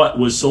of what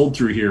was sold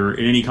through here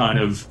in any kind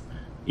of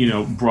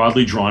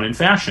broadly drawn in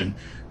fashion.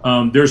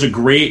 There's a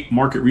great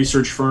market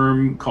research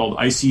firm called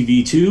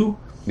ICV2,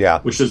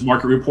 yeah, which does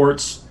market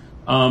reports.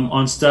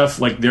 on stuff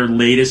like their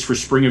latest for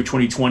spring of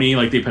 2020.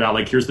 Like they put out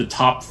like, here's the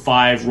top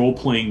 5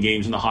 role-playing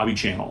games on the Hobby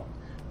Channel.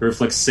 It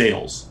reflects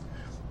sales.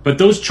 But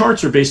those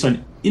charts are based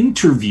on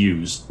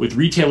interviews with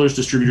retailers,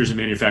 distributors, and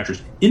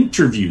manufacturers.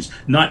 Interviews,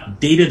 not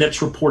data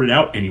that's reported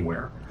out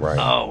anywhere. Right.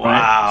 Oh, wow.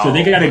 Right? So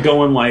they got to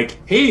go and like,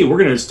 hey, we're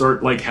going to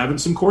start like having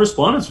some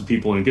correspondence with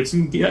people and get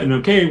some. Yeah, and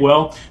okay,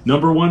 well,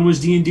 number 1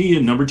 was D&D,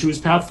 and number 2 was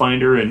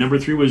Pathfinder, and number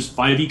 3 was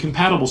 5e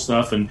compatible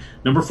stuff, and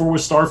number 4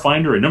 was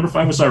Starfinder, and number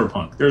 5 was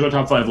Cyberpunk. There's our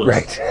top 5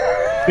 list.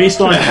 Right.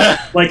 Based on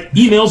like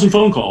emails and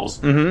phone calls.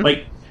 Mm-hmm.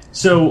 Like,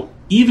 so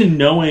even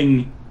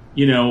knowing,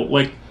 you know,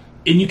 like,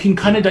 and you can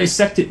kind of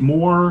dissect it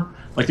more.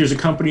 Like there's a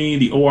company,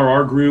 the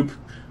ORR Group,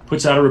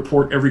 puts out a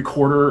report every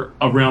quarter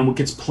around what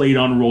gets played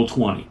on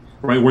Roll20,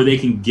 right, where they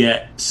can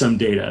get some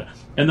data.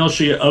 And they'll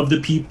show you of the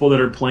people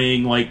that are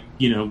playing, like,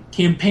 you know,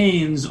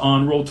 campaigns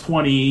on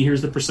Roll20,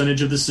 here's the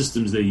percentage of the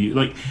systems they use.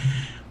 Like,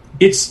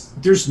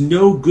 there's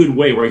no good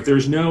way, right?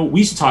 We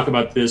used to talk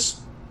about this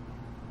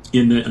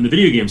on the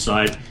video game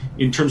side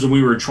in terms of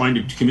when we were trying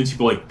to convince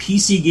people, like,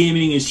 PC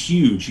gaming is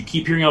huge. You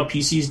keep hearing how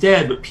PC's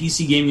dead, but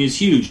PC gaming is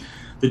huge.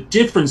 The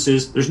difference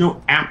is there's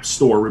no app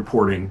store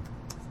reporting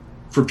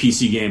for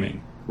PC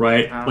gaming,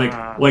 right?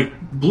 Like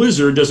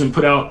Blizzard doesn't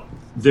put out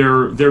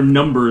their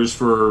numbers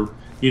for,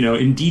 you know,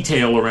 in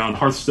detail around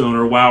Hearthstone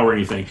or WoW or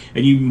anything,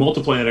 and you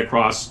multiply that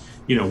across,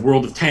 you know,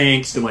 World of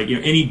Tanks and, like, you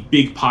know, any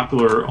big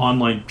popular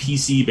online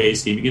PC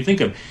based game you can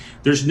think of.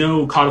 There's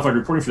no codified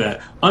reporting for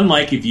that.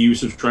 Unlike if you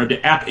subscribe to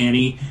App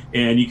Annie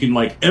and you can,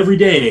 like, every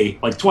day,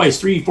 like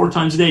twice, 3, 4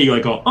 times a day, you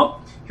like go,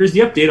 oh, here's the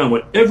update on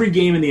what every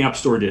game in the App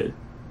Store did.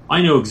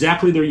 I know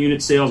exactly their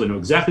unit sales. I know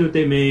exactly what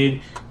they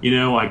made. You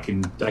know, I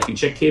can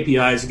check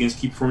KPIs against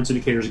key performance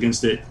indicators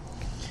against it.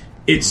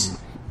 It's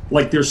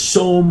like there's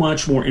so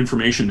much more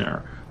information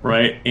there,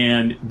 right?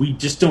 And we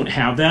just don't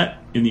have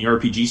that in the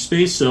RPG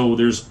space. So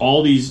there's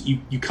all these,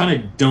 you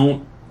kind of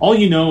don't, all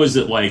you know is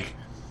that, like,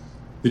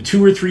 the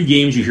 2 or 3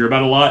 games you hear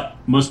about a lot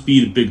must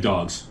be the big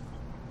dogs.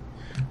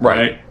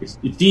 Right? It's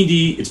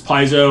D&D, it's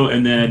Paizo,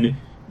 and then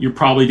you're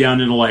probably down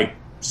into, like,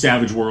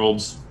 Savage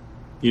Worlds.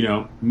 You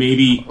know,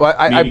 maybe. Well,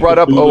 I brought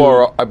up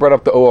ORR. I brought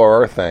up the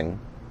ORR thing.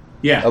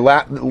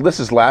 Yeah. This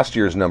is last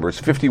year's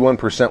numbers.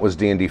 51% was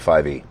D&D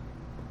 5e.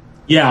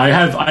 Yeah, I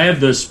have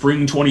the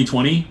spring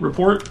 2020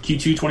 report,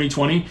 Q2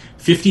 2020.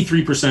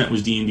 53%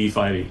 was D&D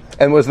 5e.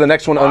 And was the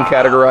next one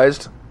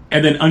uncategorized?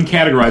 And then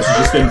uncategorized is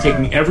just then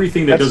taking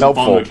everything that doesn't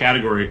fall into a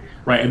category,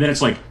 right? And then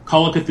it's like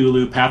Call of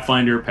Cthulhu,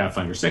 Pathfinder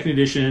 2nd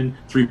Edition,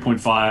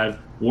 3.5,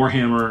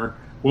 Warhammer,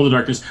 World of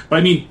Darkness. But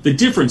I mean, the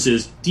difference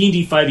is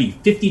D&D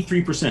 5e,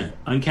 53%.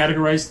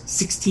 Uncategorized,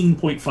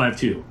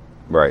 16.52.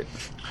 Right.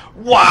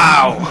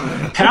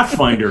 Wow.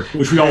 Pathfinder,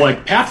 which we all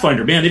like.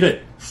 Pathfinder, man, they've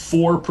hit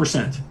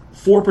 4%.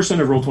 4%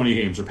 of Roll20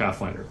 games are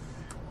Pathfinder.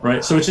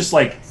 Right? So it's just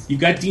like, you've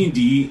got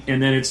D&D,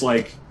 and then it's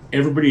like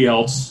everybody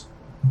else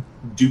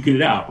duking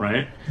it out,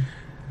 right?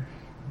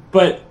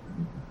 But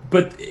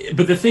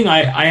the thing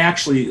I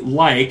actually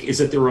like is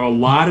that there are a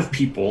lot of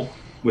people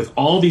with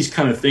all these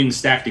kind of things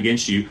stacked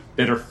against you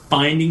that are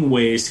finding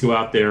ways to go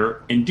out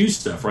there and do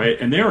stuff, right?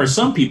 And there are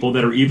some people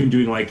that are even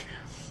doing, like,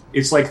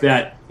 it's like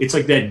that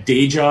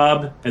day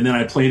job, and then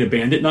I play in a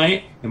band at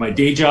night, and my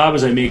day job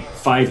is I make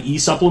 5e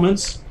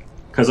supplements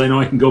because I know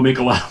I can go make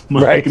a lot of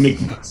money. Right. I can make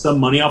some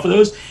money off of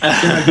those. Then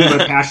I'm doing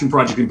my passion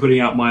project and putting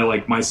out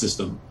my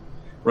system,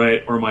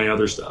 right, or my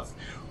other stuff,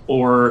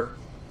 or,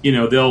 you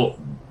know,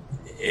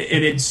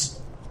 it's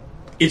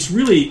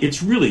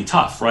really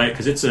tough, right?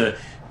 Because it's a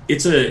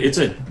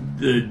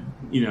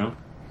you know,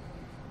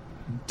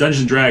 Dungeons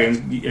and Dragons,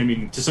 I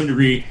mean, to some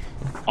degree,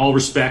 all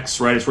respects,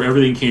 right? It's where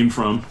everything came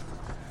from,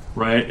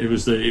 right? It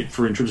was in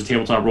terms of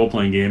tabletop role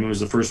playing game, it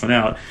was the first one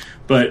out.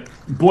 But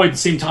boy, at the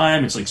same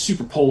time, it's like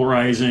super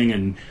polarizing,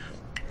 and,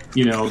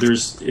 you know,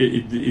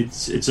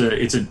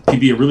 it can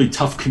be a really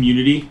tough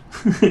community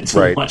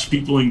to watch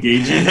people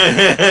engaging.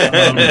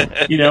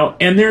 You know,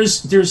 and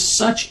there's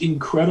such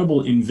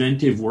incredible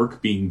inventive work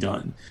being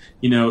done.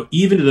 You know,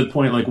 even to the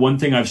point, like, one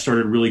thing I've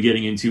started really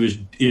getting into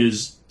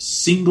is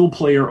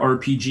single-player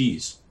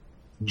RPGs,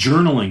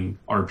 journaling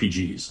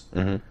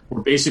RPGs,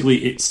 where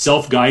basically it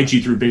self-guides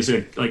you through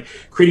basically, like,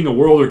 creating a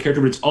world or a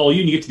character, but it's all you,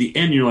 and you get to the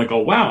end, and you're like, oh,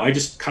 wow, I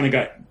just kind of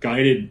got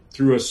guided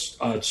through a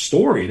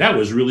story. That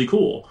was really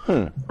cool,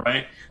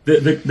 right?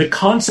 The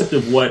concept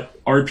of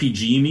what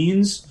RPG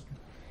means,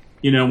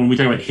 you know, when we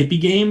talk about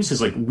hippie games,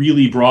 has, like,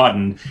 really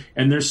broadened,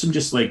 and there's some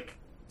just, like,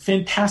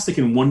 fantastic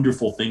and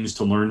wonderful things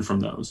to learn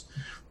from those.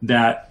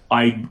 That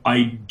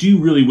I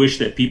do really wish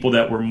that people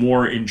that were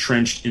more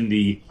entrenched in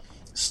the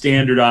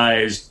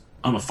standardized,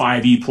 I'm a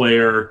 5e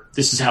player,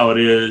 this is how it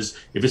is,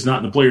 if it's not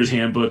in the player's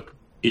handbook,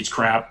 it's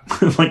crap.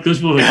 Like, those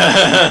people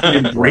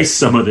embrace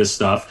some of this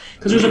stuff,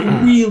 because there's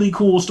a really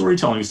cool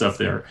storytelling stuff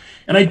there.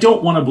 And I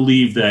don't want to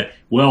believe that,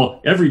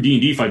 well, every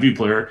D&D 5e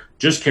player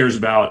just cares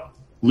about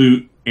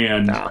loot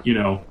and, you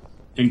know,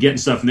 and getting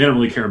stuff, and they don't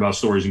really care about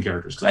stories and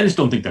characters, because I just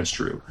don't think that's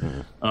true.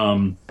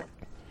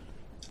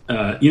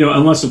 You know,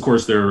 unless, of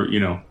course, they're, you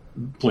know,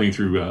 playing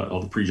through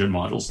all the pre-gen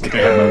models. Like I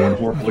had my one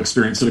horrible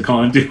experience at a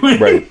con doing.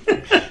 Right.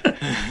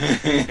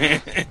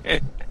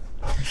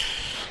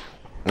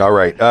 All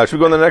right. Should we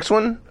go on to the next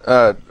one?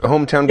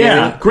 Hometown gaming.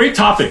 Yeah, great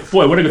topic.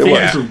 Boy, what a good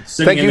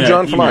thing. Thank you,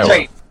 John from Iowa.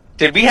 Sorry,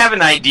 did we have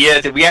an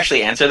idea? Did we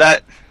actually answer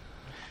that?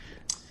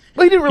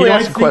 Well, you didn't really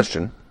ask a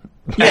question.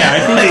 Yeah, I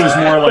think it was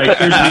more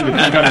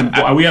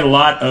like we had a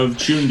lot of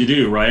chewing to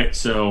do, right?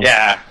 So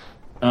yeah,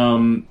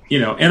 and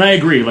I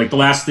agree. Like the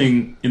last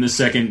thing in the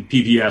second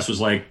PPS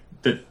was like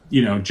that.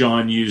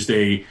 John used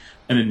an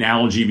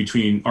analogy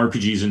between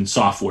RPGs and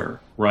software,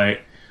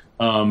 right?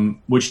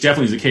 Which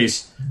definitely is the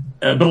case.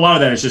 But a lot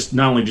of that is just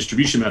not only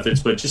distribution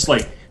methods, but just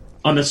like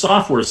on the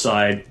software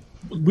side,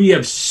 we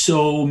have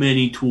so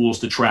many tools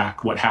to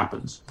track what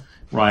happens,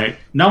 right?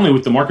 Not only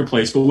with the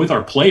marketplace, but with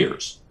our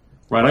players.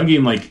 Right, I'm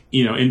getting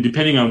and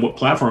depending on what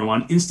platform I'm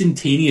on,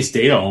 instantaneous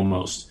data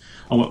almost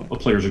on what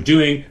players are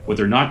doing, what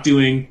they're not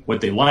doing, what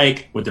they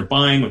like, what they're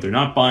buying, what they're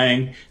not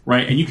buying,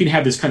 right? And you can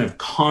have this kind of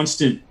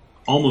constant,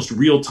 almost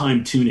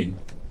real-time tuning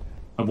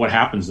of what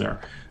happens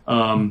there.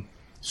 A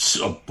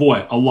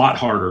lot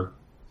harder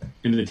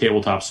in the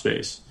tabletop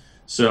space.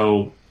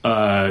 So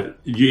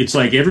it's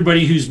like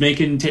everybody who's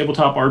making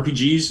tabletop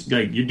RPGs,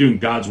 like you're doing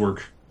God's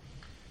work.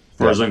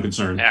 As far as I'm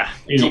concerned, yeah,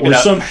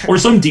 or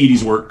some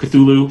deity's work,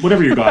 Cthulhu,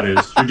 whatever your god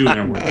is, you're doing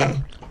their work.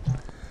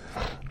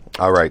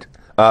 All right,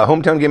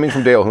 Hometown Gaming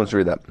from Dale. Who wants to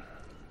read that?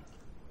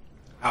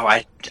 Oh,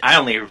 I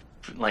only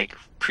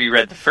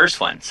pre-read the first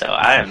one, so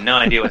I have no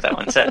idea what that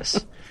one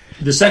says.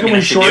 The second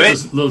one's short.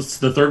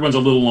 The third one's a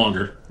little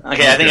longer.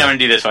 Okay, I think I'm gonna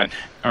do this one.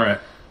 All right.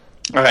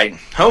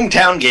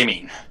 Hometown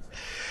Gaming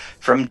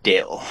from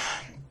Dale.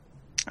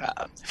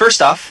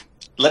 First off,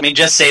 let me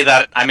just say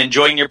that I'm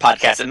enjoying your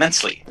podcast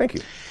immensely. Thank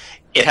you.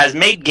 It has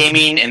made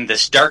gaming in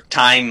this dark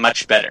time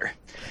much better,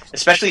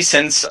 especially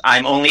since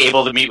I'm only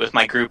able to meet with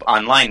my group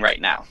online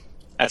right now.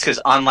 That's because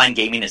online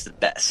gaming is the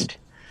best.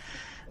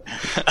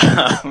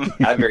 I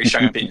have very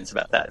strong opinions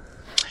about that.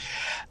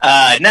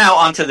 Now,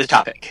 on to the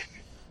topic.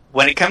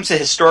 When it comes to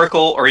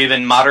historical or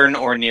even modern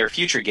or near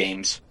future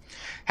games,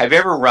 have you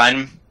ever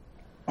run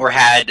or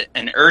had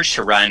an urge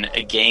to run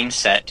a game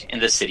set in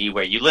the city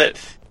where you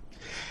live?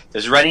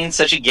 Does running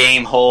such a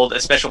game hold a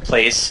special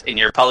place in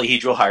your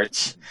polyhedral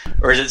hearts,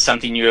 or is it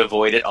something you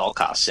avoid at all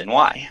costs, and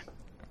why?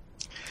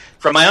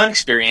 From my own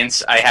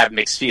experience, I have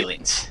mixed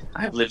feelings.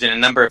 I've lived in a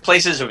number of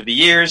places over the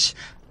years,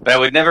 but I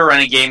would never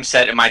run a game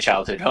set in my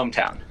childhood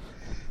hometown.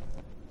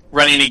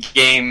 Running a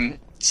game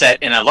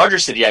set in a larger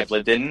city I've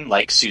lived in,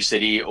 like Sioux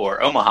City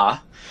or Omaha,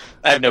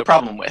 I have no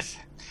problem with.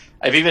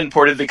 I've even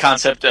ported the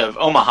concept of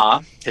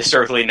Omaha,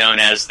 historically known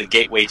as the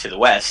gateway to the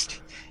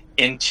West,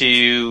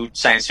 into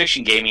science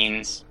fiction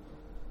gaming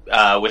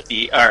with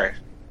the... or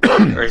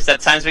is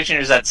that science fiction or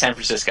is that San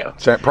Francisco?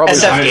 Probably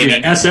SF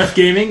gaming. SF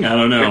gaming? I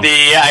don't know.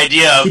 The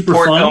idea of Super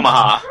Port fun?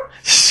 Omaha.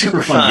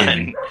 Super fun.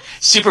 gaming.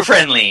 Super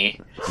friendly.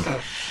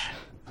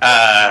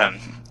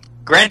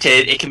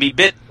 Granted, it can be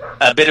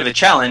a bit of a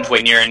challenge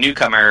when you're a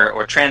newcomer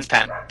or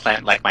transplant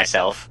like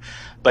myself,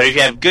 but if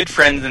you have good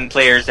friends and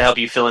players to help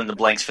you fill in the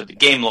blanks for the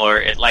game lore,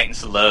 it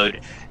lightens the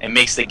load and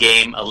makes the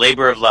game a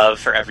labor of love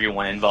for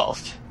everyone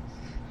involved.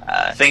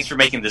 Thanks for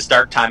making this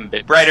dark time a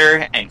bit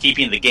brighter and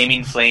keeping the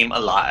gaming flame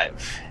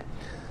alive.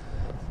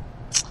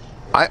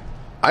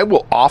 I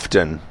will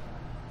often,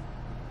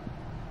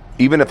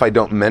 even if I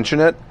don't mention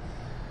it,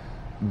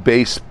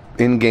 base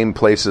in-game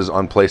places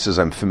on places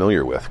I'm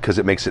familiar with, because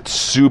it makes it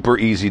super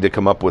easy to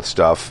come up with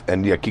stuff,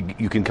 and you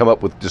can come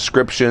up with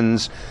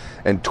descriptions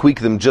and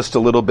tweak them just a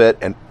little bit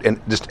and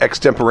just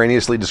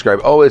extemporaneously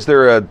describe, is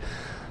there a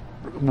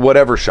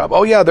whatever shop?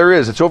 Oh yeah, there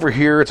is. It's over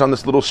here. It's on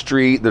this little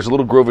street. There's a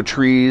little grove of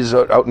trees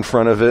out in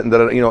front of it, and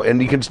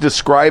and you can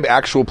describe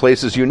actual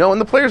places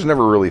and the players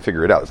never really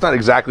figure it out. It's not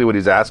exactly what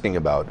he's asking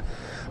about,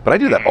 but I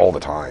do that all the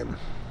time.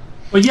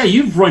 Well, yeah,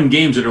 you've run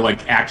games that are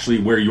like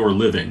actually where you're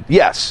living.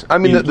 Yes, I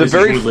mean the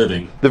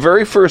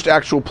very first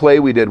actual play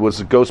we did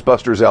was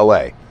Ghostbusters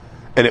LA,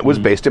 and it was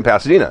based in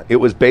Pasadena. It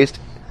was based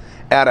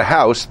at a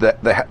house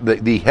that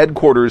the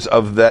headquarters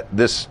of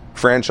this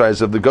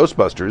franchise of the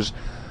Ghostbusters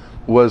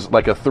was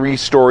like a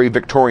 3-story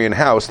Victorian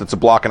house that's a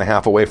block and a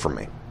half away from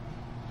me.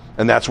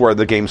 And that's where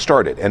the game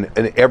started. And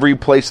every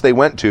place they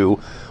went to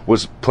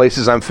was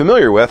places I'm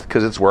familiar with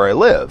because it's where I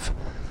live.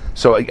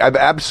 So I've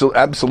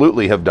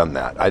absolutely have done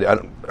that.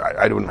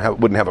 I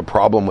wouldn't have a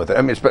problem with it.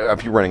 I mean,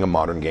 if you're running a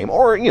modern game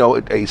or,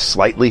 a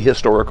slightly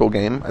historical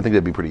game, I think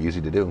that'd be pretty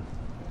easy to do.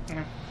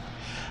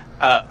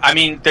 I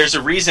mean, there's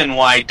a reason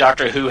why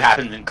Doctor Who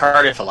happens in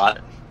Cardiff a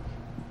lot.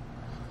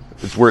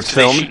 It's where it's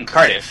They filmed? shoot in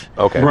Cardiff.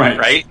 Okay.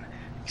 Right?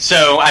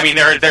 So, I mean,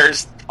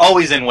 there's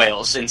always in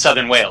Wales, in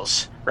southern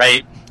Wales,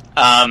 right?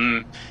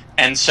 And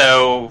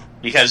so,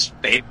 because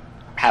they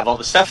have all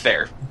the stuff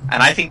there.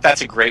 And I think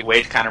that's a great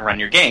way to kind of run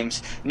your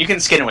games. And you can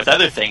skin it with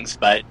other things,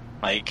 but,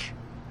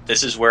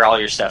 this is where all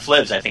your stuff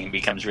lives. I think it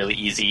becomes really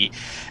easy.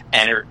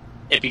 And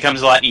it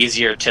becomes a lot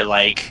easier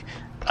to,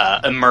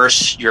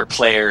 immerse your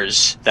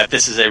players that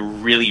this is a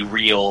really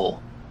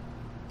real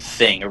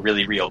thing, a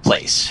really real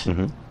place.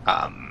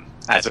 Mm-hmm.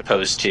 As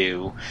opposed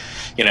to,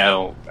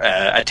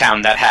 a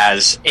town that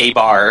has a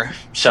bar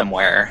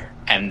somewhere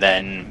and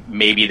then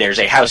maybe there's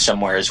a house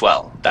somewhere as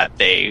well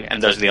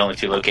and those are the only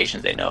 2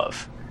 locations they know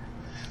of.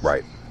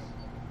 Right.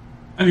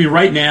 I mean,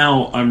 right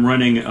now I'm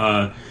running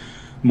a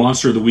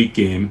Monster of the Week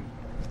game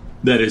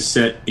that is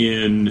set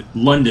in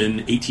London,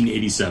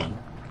 1887.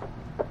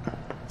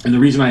 And the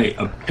reason I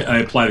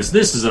apply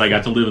this is that I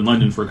got to live in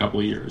London for a couple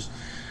of years,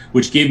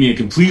 which gave me a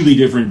completely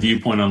different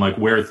viewpoint on like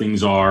where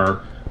things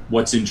are,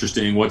 what's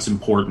interesting, what's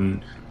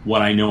important,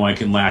 what I know I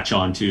can latch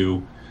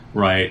onto,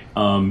 right?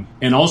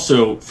 And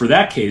also for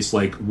that case,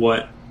 like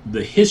what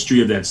the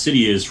history of that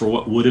city is for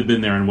what would have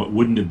been there and what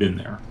wouldn't have been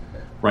there,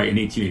 right? In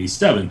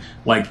 1887,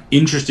 like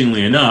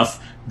interestingly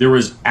enough, there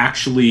was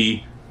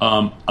actually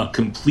a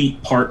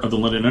complete part of the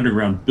London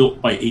Underground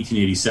built by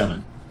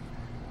 1887,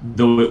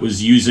 though it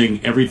was using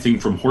everything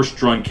from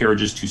horse-drawn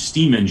carriages to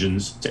steam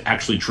engines to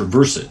actually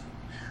traverse it.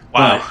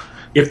 Wow. But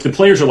if the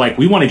players are like,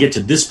 we want to get to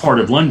this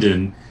part of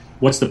London,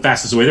 what's the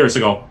fastest way there? It's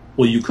like, oh,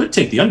 well, you could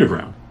take the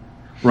Underground,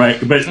 right?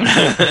 But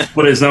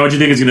it's not what you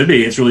think it's going to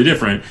be. It's really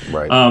different.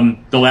 Right.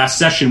 The last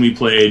session we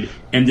played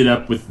ended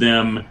up with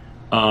them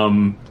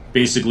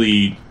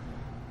basically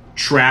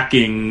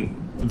tracking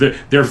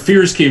their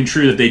fears came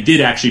true that they did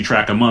actually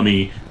track a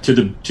mummy to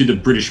the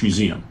British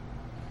Museum,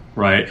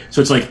 right? So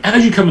it's like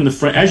as you come in the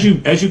front, as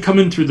you come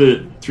in through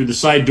the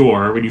side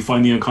door when you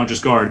find the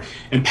unconscious guard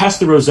and past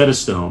the Rosetta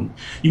Stone,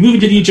 you move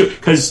into the Egypt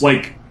because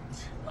like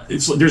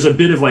there's a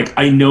bit of like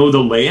I know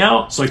the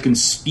layout, so I can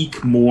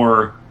speak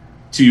more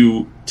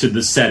to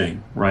the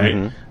setting,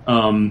 right?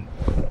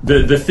 Mm-hmm.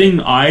 The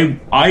thing I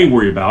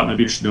worry about, and I'd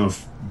be interested to know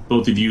if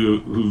both of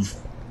you who've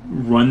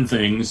run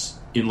things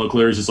in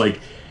local areas is like.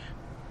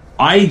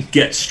 I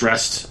get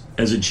stressed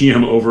as a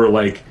GM over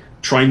like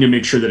trying to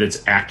make sure that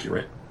it's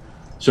accurate.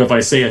 So if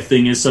I say a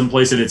thing is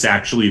someplace and it's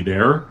actually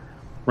there,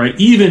 right?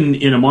 Even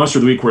in a Monster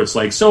of the Week where it's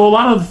like, so a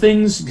lot of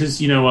things, because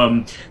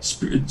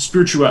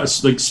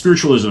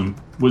spiritualism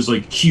was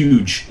like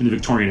huge in the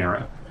Victorian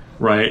era,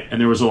 right?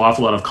 And there was an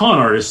awful lot of con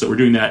artists that were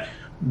doing that.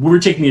 We're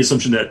taking the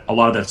assumption that a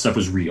lot of that stuff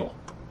was real,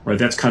 right?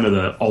 That's kind of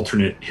the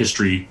alternate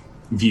history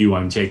view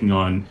I'm taking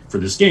on for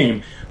this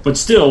game. But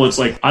still, it's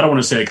like I don't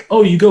want to say, like,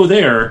 oh, you go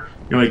there.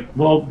 You're like,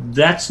 well,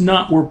 that's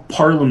not where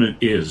Parliament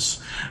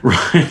is,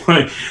 right?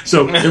 Like,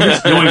 so at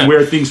least knowing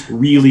where things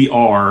really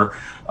are,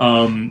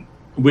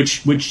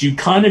 which you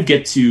kind of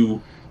get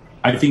to,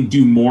 I think,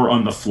 do more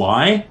on the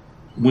fly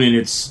when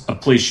it's a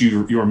place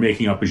you're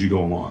making up as you go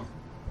along.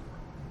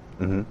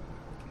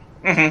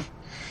 Mm-hmm. Mm-hmm.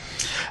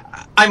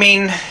 I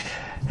mean,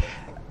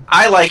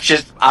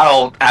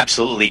 I'll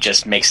absolutely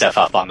just make stuff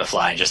up on the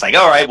fly and just like,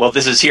 all right, well,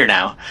 this is here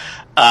now.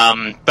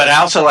 But I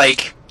also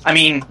like, I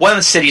mean, one of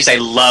the cities I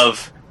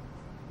love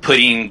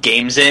putting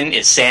games in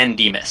is San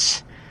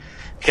Dimas,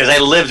 because I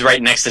lived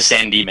right next to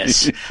San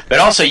Dimas. But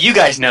also, you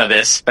guys know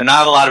this, but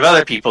not a lot of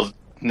other people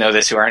know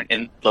this who aren't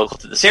local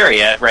to this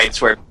area, right? It's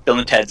where Bill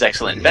and Ted's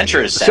Excellent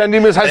Adventure is set. San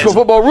Dimas High School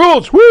football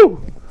rules,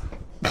 woo!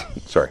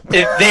 Sorry.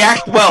 They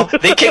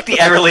kicked the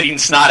ever-leading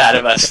snot out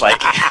of us. Like,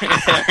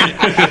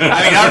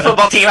 I mean, our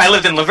football team. I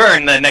lived in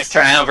Laverne, the next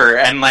town over,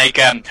 and like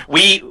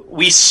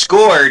we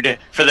scored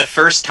for the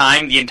first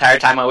time the entire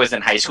time I was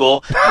in high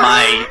school,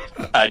 my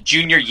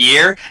junior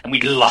year, and we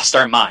lost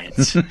our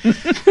minds.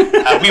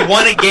 We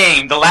won a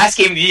game, the last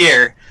game of the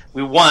year.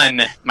 We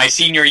won my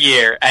senior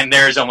year, and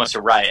there was almost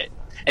a riot,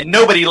 and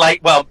nobody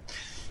liked. Well,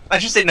 I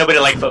should say nobody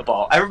liked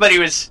football.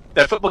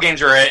 The football games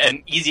were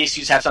an easy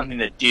excuse to have something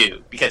to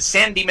do, because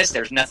San Dimas,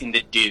 there's nothing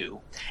to do.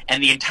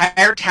 And the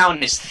entire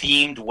town is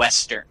themed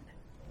Western.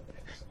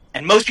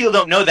 And most people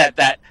don't know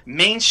that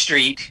Main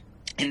Street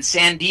in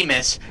San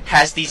Dimas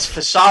has these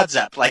facades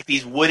up, like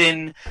these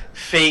wooden,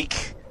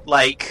 fake,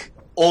 like,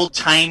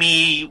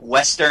 old-timey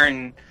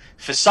Western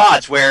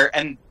facades where,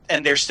 and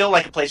there's still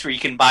like a place where you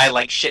can buy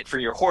like shit for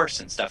your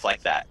horse and stuff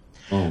like that.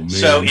 Oh, man.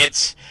 So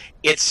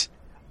it's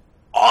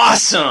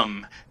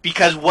awesome.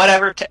 Because what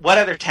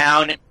other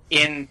town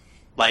in,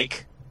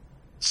 like,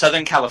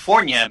 Southern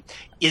California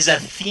is a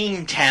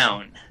theme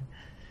town?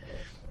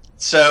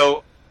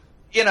 So,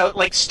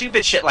 like,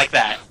 stupid shit like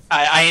that,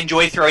 I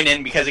enjoy throwing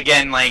in because,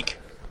 again, like,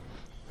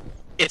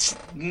 it's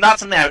not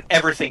something I would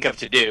ever think of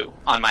to do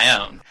on my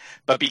own.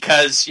 But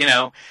because,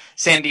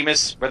 San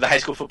Dimas, where the high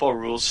school football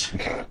rules,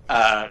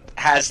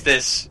 has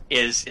this,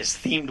 is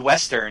themed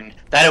Western,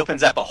 that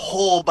opens up a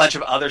whole bunch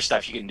of other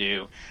stuff you can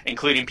do,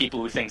 including people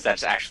who think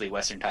that's actually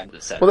Western times,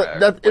 etc.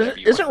 Well,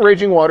 isn't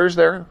Raging Waters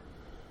there?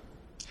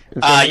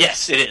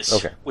 Yes, it is.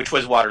 Okay. Which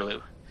was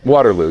Waterloo.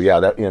 Waterloo, yeah,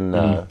 that in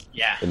the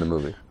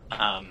movie.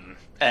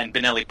 And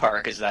Benelli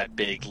Park is that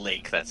big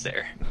lake that's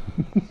there.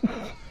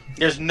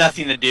 There's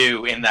nothing to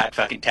do in that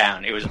fucking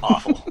town. It was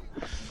awful.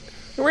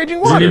 Raging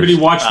Waters. Has anybody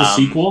watched the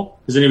sequel?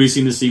 Has anybody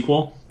seen the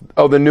sequel?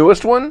 Oh, the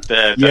newest one?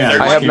 The Yeah,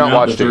 third I one? have not out,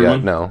 watched the it third yet,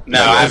 one? no.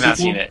 No, I have not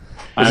seen it.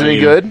 Is it any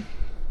good?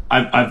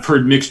 I've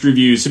heard mixed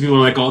reviews. Some people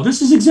are like, oh,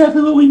 this is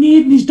exactly what we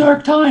need in these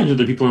dark times.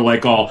 Other people are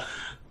like, oh,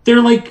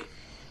 they're like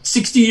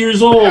 60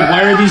 years old.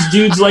 Why are these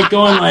dudes like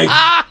going like,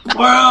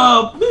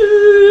 whoa,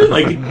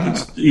 like,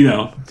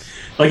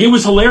 Like, it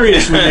was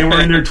hilarious when they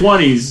were in their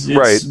 20s. It's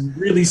Right.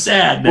 really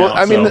sad now. Well,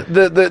 I mean,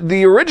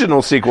 the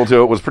original sequel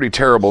to it was pretty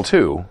terrible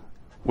too,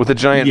 with a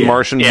giant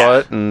Martian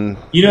butt and.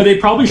 You know, they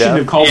probably shouldn't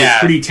Death. have called Yeah. it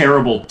Pretty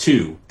Terrible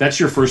 2. That's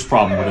your first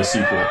problem with a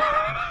sequel.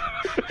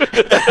 You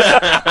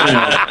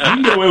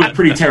can get away with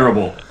Pretty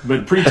Terrible,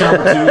 but Pretty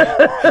Terrible 2.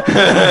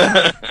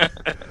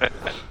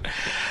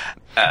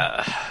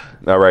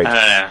 All right. I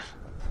don't know.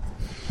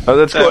 Oh,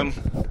 that's good.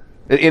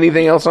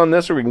 Anything else on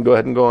this, or we can go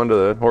ahead and go on to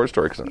the horror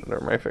story because they're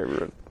my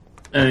favorite.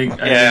 I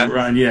think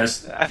Ron,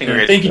 yes. I think we're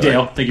good. Thank you,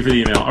 Dale. Thank you for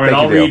the email. All right, Thank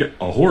I'll you, Dale. read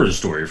a horror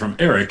story from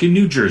Eric in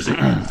New Jersey.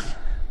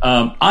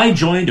 I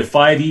joined a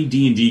 5e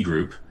D&D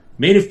group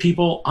made of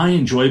people I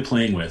enjoy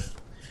playing with.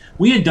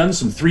 We had done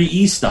some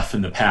 3E stuff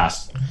in the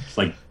past,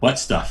 like butt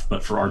stuff,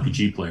 but for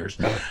RPG players.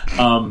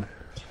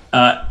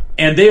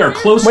 And they are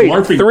close Wait,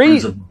 LARPing 3?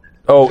 friends of...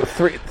 Oh,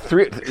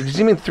 3. Did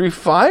you mean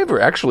 3.5 or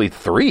actually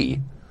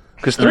 3?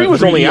 Because 3 was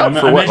 3E, only out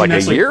for what, imagine like a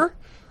that's like- year?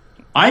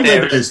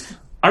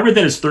 I read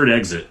that as third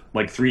exit,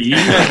 like 3E.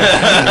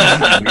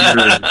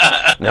 Weird.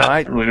 No, I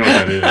I don't really know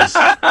what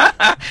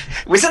that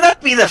is. Wasn't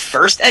that be the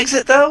first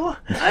exit though?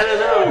 I don't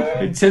know.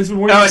 It tends to be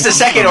more. No, it's the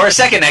second or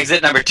second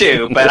exit, number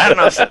 2. But I don't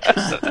know if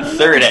it's the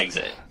third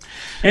exit.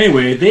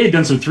 Anyway, they had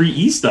done some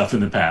 3E stuff in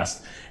the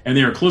past, and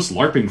they are close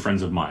LARPing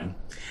friends of mine.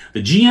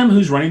 The GM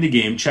who's running the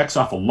game checks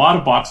off a lot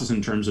of boxes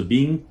in terms of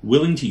being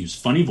willing to use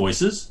funny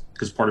voices,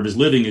 because part of his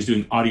living is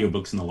doing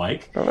audiobooks and the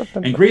like,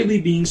 and greatly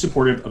being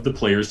supportive of the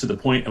players to the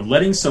point of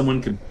letting someone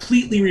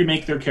completely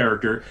remake their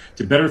character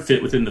to better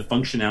fit within the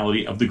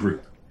functionality of the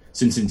group.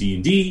 Since in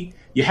D&D,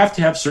 you have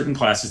to have certain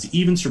classes to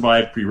even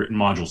survive pre-written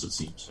modules, it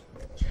seems.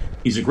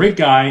 He's a great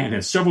guy and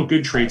has several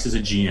good traits as a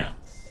GM.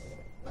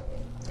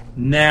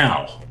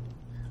 Now,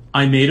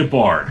 I made a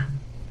bard.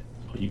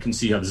 You can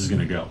see how this is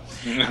going to go.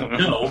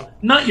 No,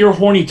 not your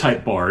horny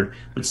type bard,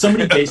 but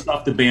somebody based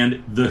off the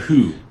band The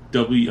Who,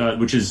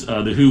 which is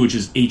The Who, which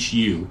is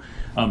HU.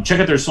 Check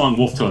out their song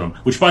Wolf Totem,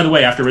 which, by the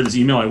way, after I read this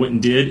email, I went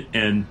and did,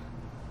 and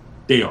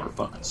they are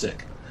fucking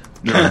sick.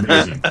 They're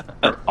amazing.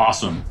 They're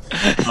awesome.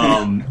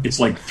 It's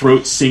like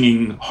throat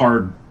singing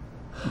hard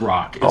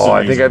rock. It's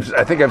amazing.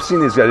 I think I've seen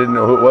these guys. I didn't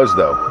know who it was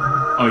though.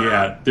 Oh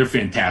yeah, they're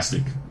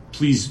fantastic.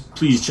 Please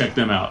check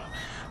them out.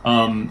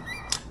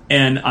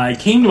 And I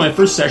came to my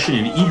first session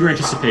in eager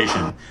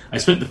anticipation. I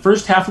spent the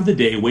first half of the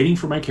day waiting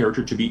for my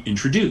character to be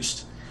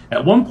introduced.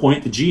 At one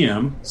point, the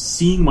GM,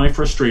 seeing my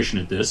frustration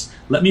at this,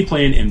 let me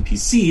play an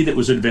NPC that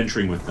was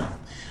adventuring with them.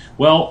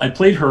 Well, I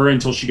played her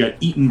until she got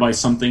eaten by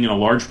something in a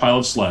large pile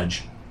of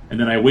sludge, and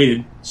then I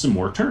waited some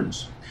more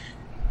turns.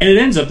 And it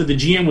ends up that the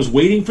GM was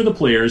waiting for the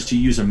players to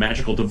use a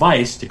magical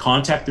device to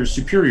contact their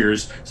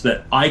superiors so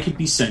that I could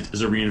be sent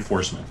as a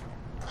reinforcement.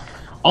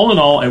 All in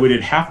all, I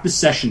waited half the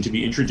session to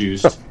be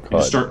introduced and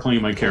to start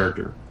playing my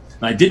character.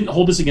 And I didn't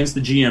hold this against the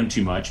GM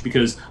too much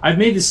because I've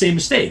made the same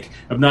mistake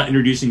of not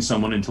introducing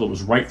someone until it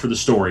was right for the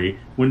story,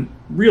 when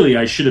really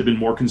I should have been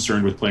more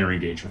concerned with player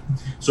engagement.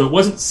 So it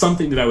wasn't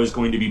something that I was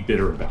going to be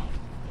bitter about.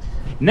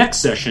 Next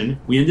session,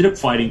 we ended up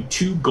fighting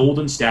 2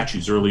 golden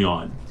statues early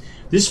on.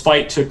 This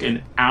fight took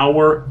an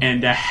hour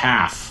and a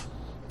half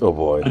Oh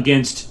boy.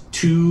 against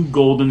 2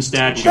 golden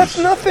statues. That's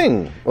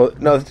nothing. Well,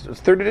 no, it's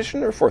 3rd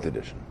edition or 4th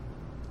edition?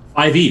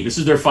 5e. This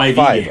is their 5e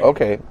 5. game.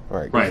 Okay. All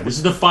right. Right, this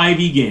is the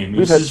 5e game.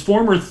 This had- is his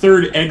former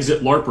third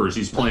exit LARPers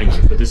he's playing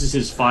with, but this is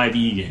his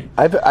 5e game.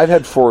 I've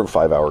had 4 and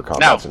 5 hour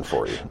combats in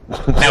 4E.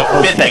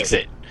 Now, 5th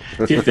exit.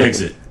 5th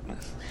exit.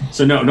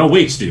 So no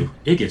wait, Stu.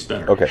 It gets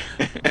better. Okay.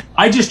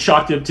 I just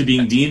chalked it up to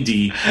being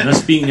D&D, and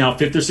us being now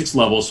 5th or 6th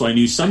level, so I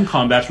knew some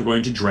combats were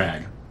going to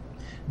drag.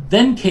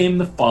 Then came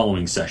the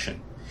following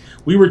session.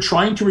 We were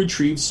trying to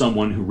retrieve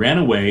someone who ran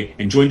away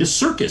and joined a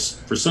circus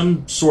for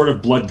some sort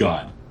of blood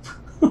god.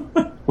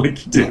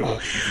 What you do?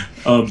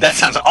 That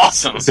sounds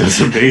awesome. That's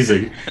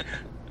amazing.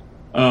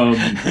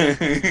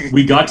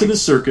 We got to the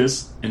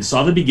circus and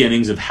saw the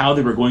beginnings of how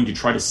they were going to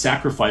try to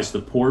sacrifice the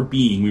poor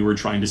being we were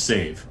trying to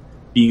save.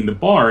 Being the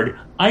bard,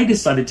 I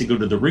decided to go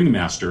to the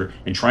ringmaster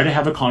and try to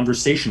have a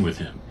conversation with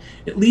him.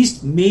 At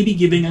least maybe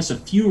giving us a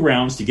few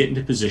rounds to get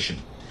into position.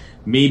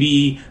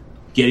 Maybe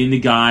getting the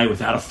guy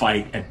without a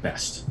fight at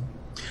best.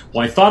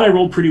 Well, I thought I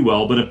rolled pretty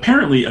well, but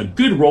apparently a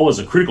good roll is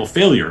a critical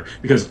failure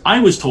because I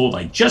was told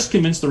I just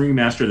convinced the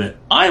ringmaster that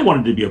I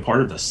wanted to be a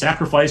part of the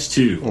sacrifice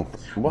too.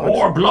 What?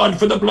 More blood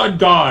for the blood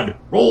god!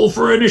 Roll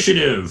for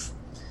initiative!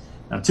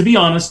 Now, to be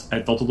honest,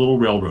 I felt a little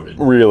railroaded.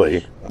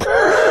 Really?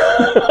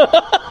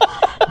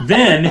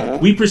 Then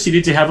we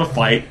proceeded to have a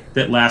fight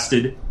that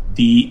lasted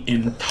the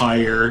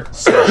entire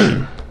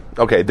session.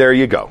 Okay, there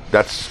you go.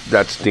 That's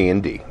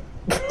D&D.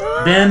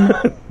 Then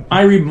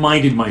I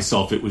reminded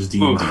myself it was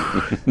D&D.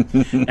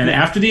 And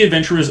after the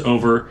adventure was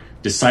over,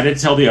 decided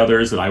to tell the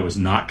others that I was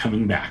not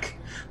coming back.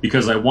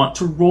 Because I want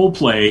to role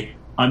play,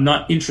 I'm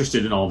not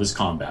interested in all this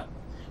combat.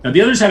 Now,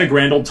 the others had a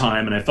grand old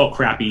time, and I felt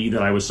crappy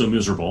that I was so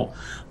miserable.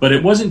 But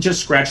it wasn't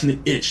just scratching the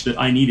itch that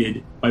I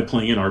needed by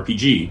playing an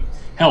RPG.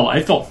 Hell,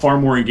 I felt far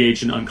more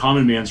engaged in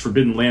Uncommon Man's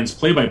Forbidden Lands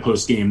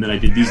play-by-post game than I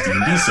did these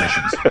D&D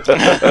sessions.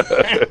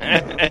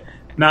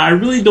 Now, I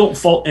really don't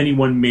fault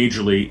anyone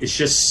majorly. It's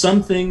just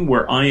something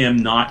where I am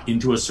not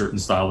into a certain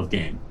style of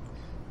game.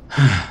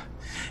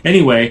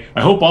 Anyway,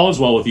 I hope all is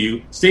well with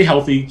you. Stay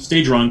healthy,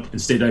 stay drunk,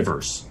 and stay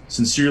diverse.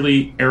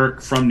 Sincerely,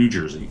 Eric from New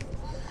Jersey.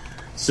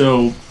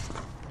 So,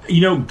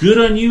 good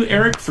on you,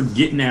 Eric, for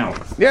getting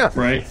out. Yeah.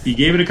 Right? You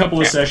gave it a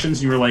couple of sessions,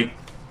 and you were like,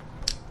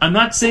 I'm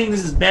not saying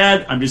this is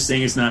bad, I'm just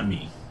saying it's not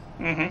me.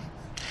 Mm-hmm.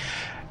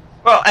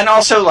 Well, and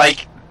also,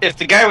 if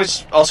the guy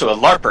was also a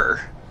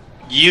LARPer,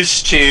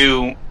 used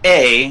to,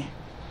 A,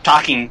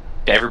 talking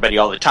to everybody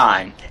all the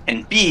time,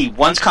 and B,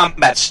 once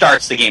combat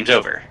starts, the game's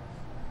over.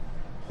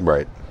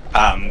 Right.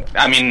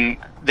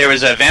 There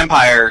was a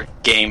vampire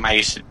game I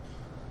used to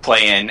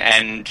play in,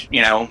 and,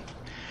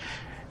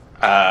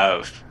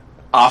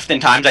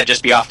 oftentimes I'd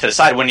just be off to the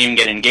side, wouldn't even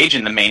get engaged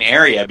in the main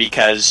area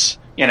because,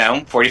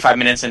 45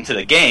 minutes into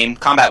the game,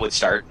 combat would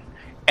start,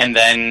 and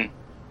then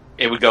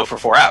it would go for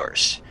 4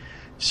 hours.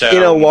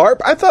 So LARP?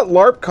 I thought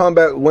LARP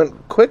combat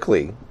went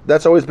quickly.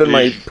 That's always been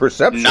my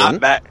perception. Not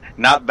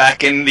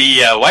back in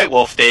the White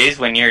Wolf days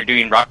when you're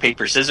doing rock,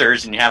 paper,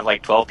 scissors and you have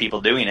 12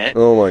 people doing it.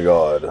 Oh my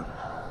god.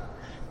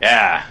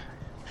 Yeah.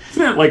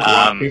 Isn't that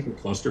rock, paper,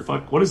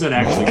 clusterfuck? What is that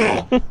actually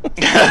called?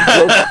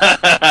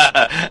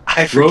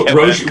 I forget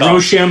what it's called.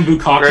 Rosham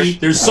Bukaki?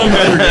 There's some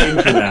better name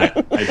for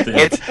that, I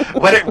think.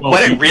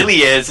 What it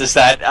really is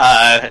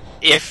that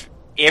if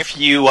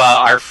you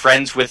are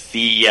friends with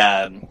the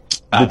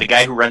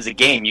guy who runs the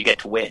game, you get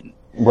to win.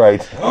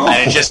 Right.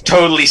 And it's just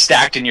totally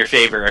stacked in your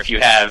favor if you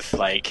have,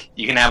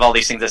 you can have all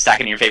these things that stack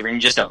in your favor and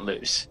you just don't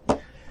lose.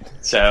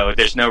 So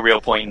there's no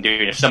real point in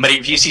doing it.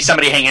 If you see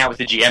somebody hanging out with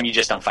the GM, you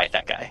just don't fight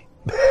that guy.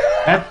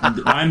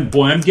 I'm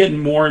getting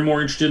more and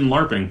more interested in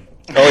LARPing.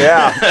 Oh,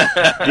 yeah.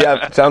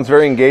 Yeah, sounds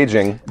very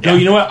engaging. No,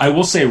 you know what? I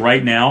will say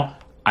right now,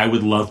 I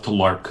would love to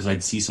LARP because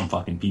I'd see some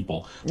fucking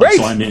people. Right.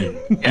 So I'm in.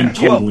 I'm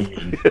totally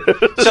in.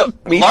 So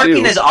Me LARPing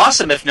too. is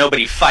awesome if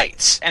nobody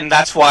fights. And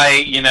that's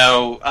why,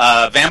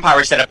 Vampire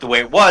was set up the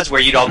way it was,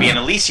 where you'd all be in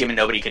Elysium and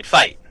nobody could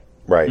fight.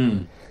 Right.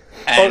 And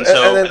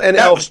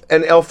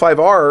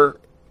L5R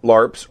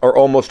LARPs are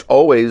almost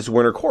always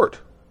Winter Court.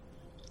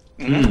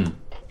 Mm-hmm.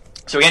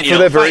 So again, you for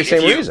don't that very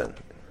fight same reason.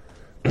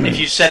 If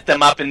you set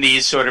them up in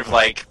these sort of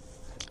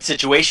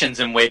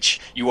situations in which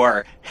you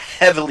are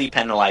heavily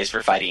penalized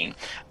for fighting,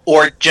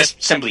 or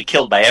just simply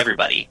killed by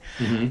everybody.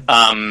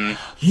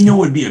 Mm-hmm. What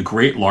would be a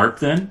great LARP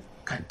then?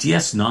 God,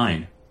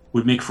 DS9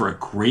 would make for a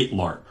great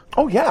LARP.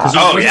 Oh yeah.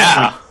 Oh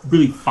yeah.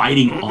 Really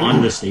fighting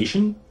on the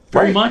station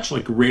very much,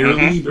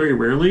 rarely, very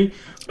rarely.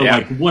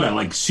 But what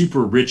a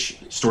super rich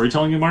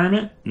storytelling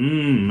environment.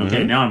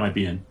 Okay, now I might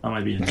be in.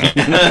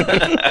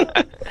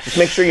 Just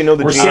make sure you know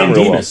the or GM San real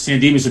well. Dimas. San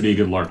Dimas would be a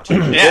good LARP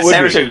too. Yeah,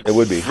 It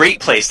would be.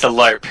 Great place to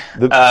LARP.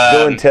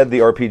 Bill and Ted the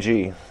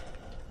RPG.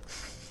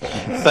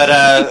 But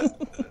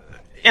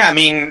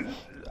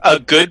a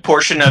good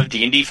portion of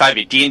D&D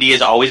 5e, D&D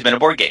has always been a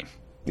board game.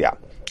 Yeah.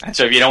 And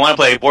so if you don't want to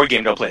play a board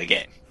game, don't play the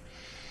game.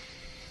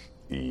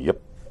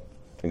 Yep.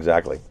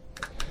 Exactly.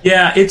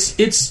 Yeah,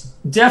 it's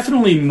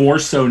definitely more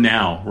so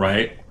now,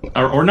 right?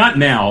 Or not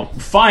now.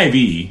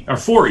 5e or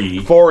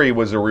 4e. 4E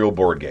was a real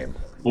board game.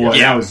 Well,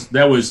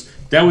 that was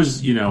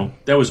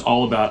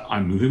all about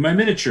I'm moving my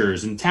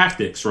miniatures and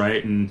tactics,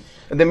 right? And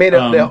they made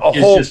a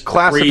whole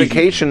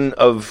classification crazy.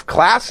 of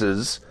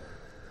classes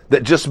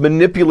that just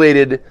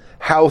manipulated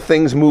how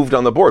things moved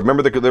on the board.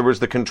 Remember, there was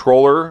the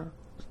controller.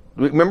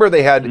 Remember,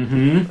 they had.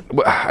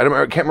 Mm-hmm.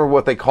 I can't remember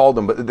what they called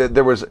them, but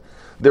there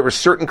were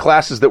certain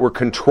classes that were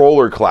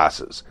controller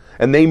classes,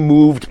 and they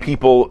moved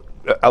people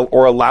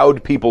or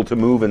allowed people to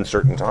move in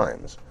certain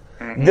times.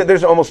 Mm-hmm.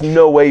 There's almost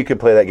no way you could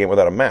play that game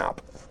without a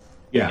map.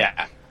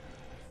 Yeah.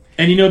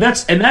 And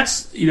that's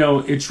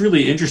it's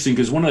really interesting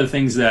because one of the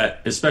things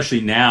that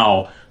especially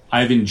now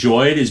I've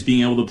enjoyed is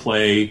being able to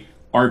play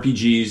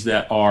RPGs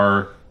that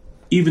are,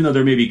 even though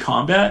there may be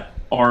combat,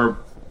 are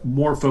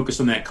more focused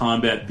on that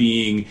combat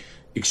being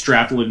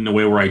extrapolated in a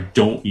way where I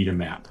don't need a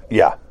map.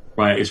 Yeah.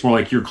 Right? It's more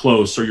like you're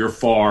close or you're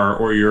far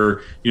or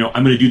you're,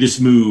 I'm going to do this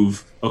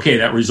move. Okay,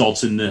 that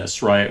results in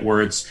this, right?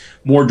 Where it's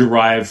more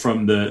derived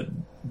from the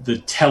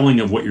telling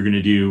of what you're going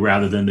to do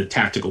rather than the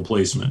tactical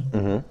placement.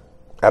 Mm-hmm.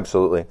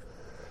 Absolutely.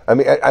 I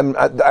mean,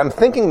 I'm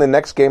thinking the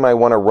next game I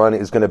want to run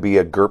is going to be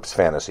a GURPS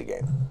fantasy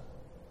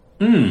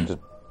game. Just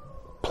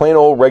plain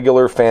old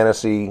regular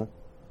fantasy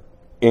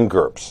in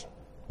GURPS.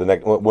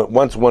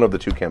 Once one of the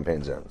two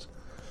campaigns ends.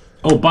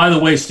 Oh, by the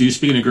way, Stu,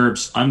 speaking of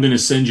GURPS, I'm going to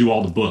send you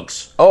all the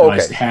books that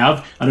I have.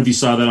 I don't know if you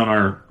saw that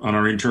on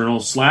our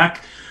internal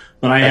Slack,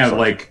 but I have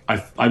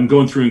I'm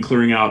going through and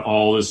clearing out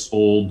all this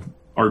old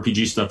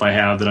RPG stuff I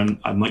have that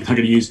I'm not going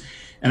to use.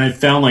 And I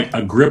found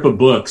a grip of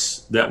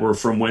books that were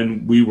from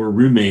when we were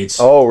roommates.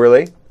 Oh,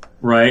 really?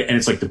 Right. And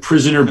it's the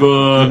Prisoner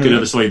book and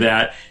other stuff like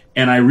that.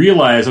 And I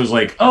realized, I was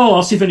like, oh,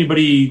 I'll see if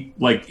anybody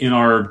in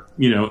our,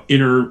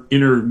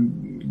 inner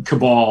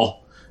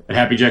cabal and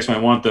Happy Jacks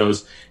might want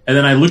those. And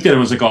then I looked at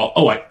them and was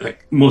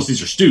like, most of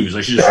these are stews.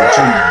 I should just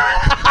return them.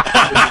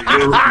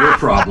 your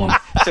problem.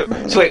 So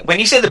wait, when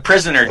you say The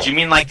Prisoner, do you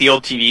mean like the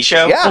old TV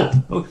show? Yeah.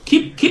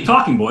 Keep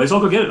talking, boys. I'll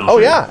go get it. Oh,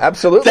 yeah,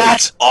 absolutely.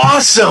 That's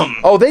awesome!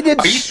 Oh, they did.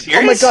 Are you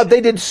serious? Oh, my God,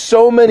 they did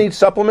so many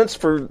supplements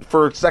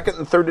for second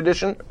and third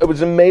edition. It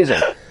was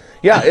amazing.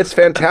 Yeah, it's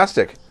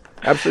fantastic.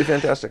 Absolutely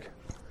fantastic.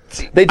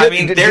 They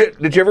did.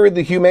 Did you ever read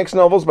the Hugh Manx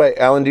novels by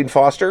Alan Dean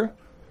Foster?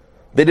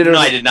 They did. No,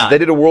 I did not. They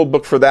did a world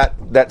book for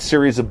that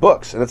series of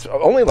books, and it's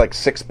only like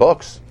 6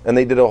 books, and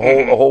they did a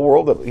whole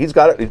world of. He's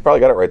got it. He's probably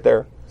got it right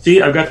there.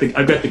 See, I've got the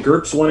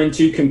GURPS 1 and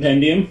 2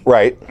 compendium.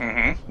 Right.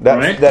 Mm-hmm.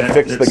 That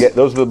fixed the game.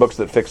 Those are the books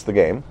that fixed the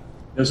game.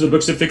 Those are the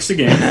books that fix the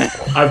game.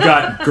 I've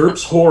got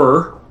GURPS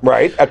Horror.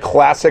 Right, a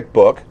classic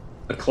book.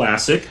 A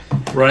classic,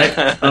 right?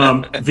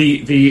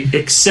 The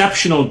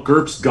exceptional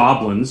GURPS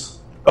Goblins.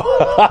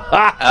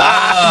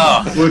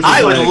 I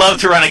would love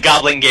to run a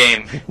goblin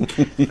game.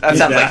 That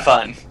sounds like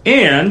fun.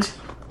 And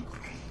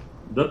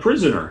The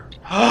Prisoner.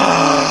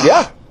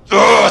 Yeah.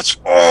 Oh, it's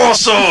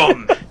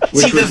awesome!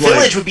 See, the was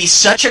village would be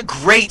such a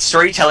great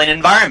storytelling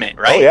environment,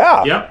 right? Oh,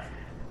 yeah. Yep.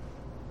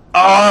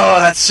 Oh,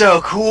 that's so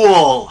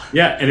cool.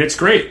 Yeah, and it's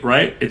great,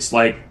 right? It's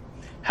like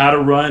how to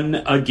run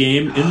a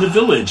game in the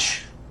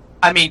village.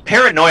 I mean,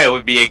 Paranoia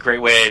would be a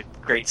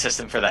great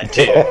system for that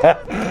too.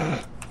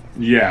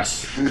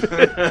 Yes.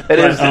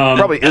 It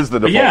probably is the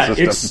default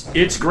system.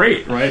 It's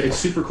great, right? It's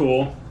super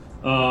cool.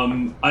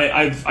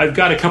 I've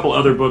got a couple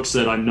other books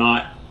that I'm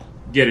not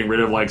getting rid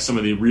of, like some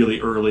of the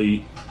really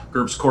early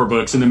GURPS core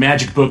books, and the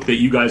Magic book that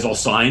you guys all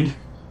signed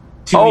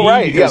to me,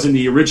 right, because in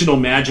the original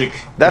Magic,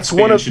 that's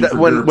one of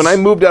when I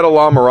moved out of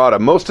La Mirada,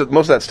 most of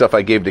that stuff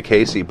I gave to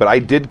Casey, but I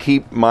did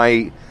keep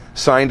my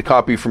signed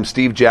copy from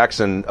Steve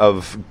Jackson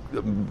of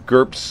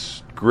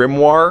GURPS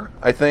Grimoire,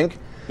 I think.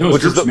 No, it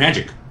was GURPS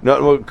Magic.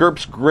 No, well,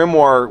 GURPS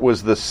Grimoire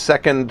was the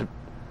second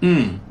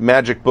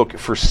Magic book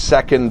for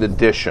second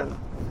edition,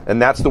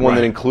 and that's the one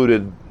that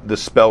included the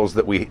spells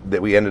that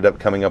we ended up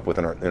coming up with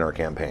in our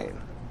campaign.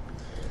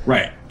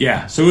 Right.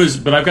 Yeah. So it was,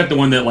 but I've got the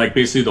one that like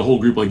basically the whole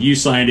group, like you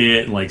signed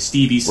it, and like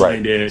Stevie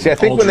signed it. See, I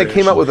think when they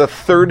came out with a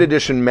third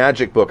edition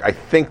Magic book, I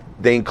think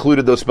they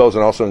included those spells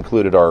and also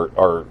included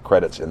our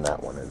credits in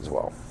that one as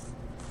well.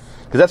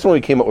 Because that's when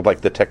we came up with like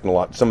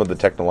some of the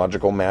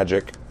technological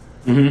magic.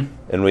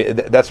 Mm-hmm. And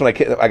that's when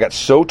I got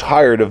so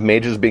tired of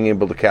mages being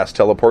able to cast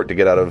teleport to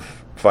get out of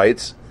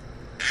fights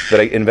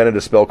that I invented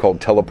a spell called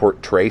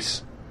Teleport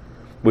Trace,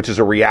 which is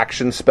a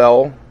reaction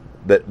spell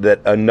that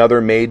another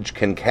mage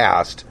can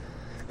cast,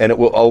 and it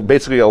will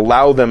basically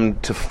allow them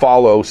to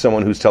follow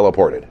someone who's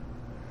teleported,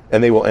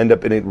 and they will end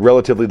up in a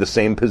relatively the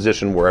same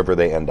position wherever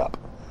they end up.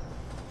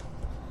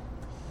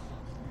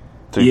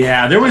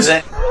 Yeah,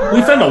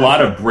 we found a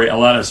lot of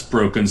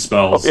broken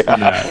spells. In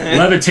that.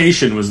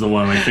 Levitation was the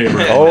one of my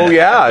favorite. Oh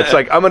yeah, it's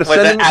like I'm going to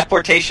send him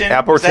apportation.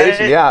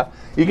 Apportation, yeah.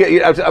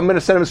 I'm going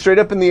to send him straight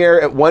up in the air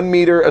at 1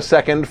 meter a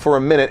second for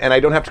a minute, and I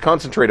don't have to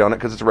concentrate on it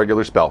because it's a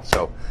regular spell.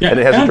 So, and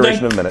it has a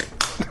duration of a minute.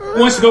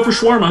 Who wants to go for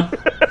shawarma?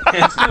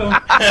 Let's go.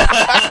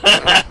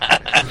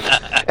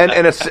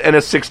 and a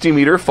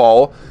 60-meter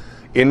fall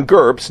in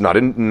GURPS,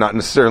 not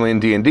necessarily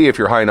in D&D if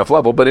you're high enough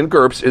level, but in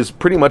GURPS is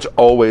pretty much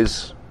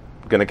always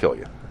going to kill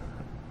you.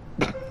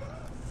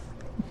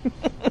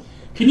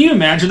 Can you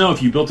imagine though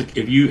if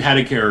you had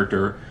a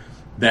character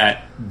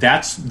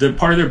that's the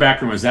part of their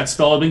background was that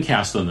spell had been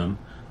cast on them,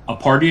 a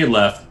party had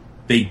left,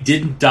 they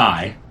didn't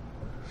die,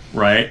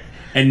 right?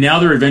 And now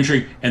they're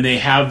adventuring and they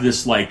have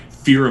this like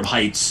fear of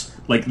heights,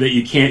 like that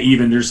you can't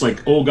even. There's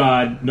like, oh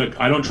God, no,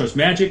 I don't trust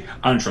magic,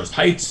 I don't trust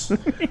heights.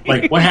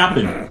 Like, what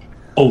happened?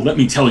 Oh, let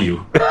me tell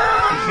you.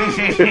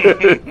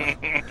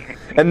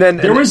 And then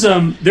there was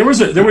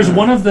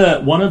one of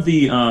the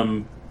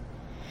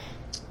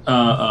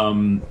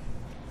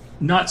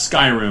not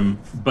Skyrim,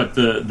 but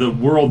the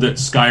world that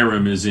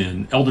Skyrim is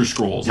in, Elder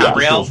Scrolls,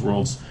 Elder Scrolls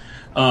worlds.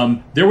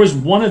 There was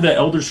one of the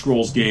Elder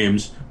Scrolls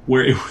games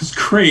where it was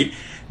great.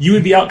 You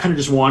would be out kind of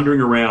just wandering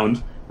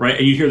around, right,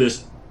 and you'd hear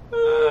this,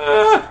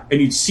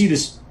 and you'd see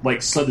this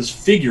this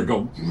figure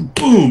go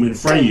boom in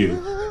front of you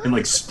and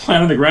like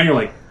splat on the ground. You're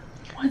like,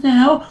 what the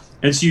hell?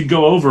 And so you'd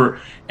go over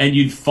and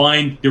you'd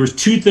find there was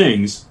 2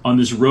 things on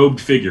this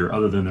robed figure,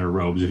 other than their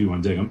robes, if you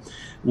want to take them,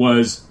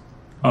 was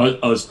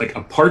like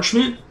a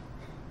parchment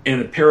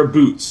and a pair of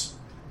boots.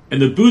 And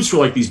the boots were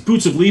like these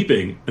boots of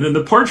leaping. And then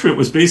the parchment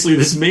was basically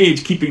this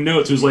mage keeping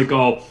notes. It was like,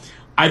 oh,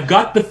 I've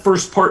got the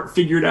first part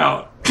figured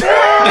out.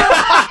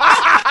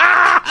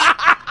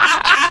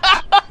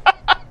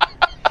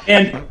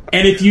 and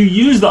if you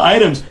use the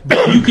items,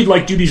 you could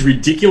like do these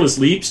ridiculous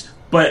leaps,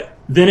 but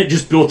then it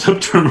just built up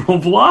terminal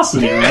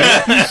velocity,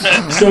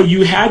 right? So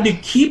you had to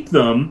keep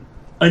them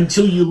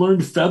until you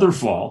learned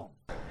Featherfall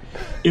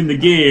in the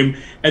game,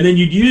 and then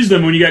you'd use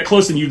them when you got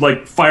close and you'd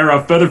like fire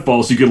out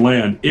Featherfall so you could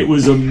land. It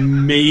was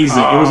amazing.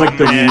 It was like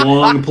the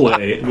long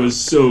play. It was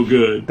so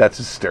good. That's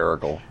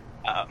hysterical.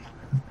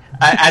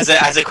 As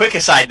a quick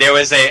aside, there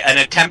was an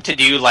attempt to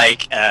do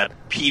like a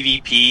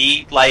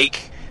PvP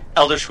like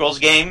Elder Scrolls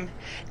game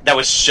that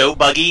was so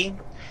buggy,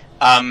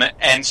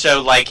 and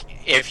so like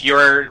if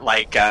your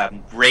like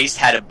race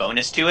had a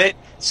bonus to it,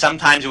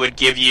 sometimes it would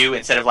give you,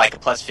 instead of like a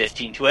plus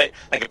 15 to it,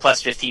 like a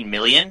plus 15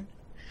 million.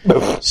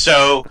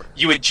 So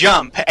you would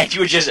jump, and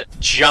you would just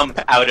jump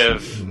out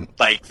of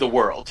like the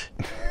world.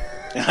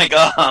 You're like,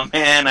 oh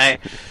man, I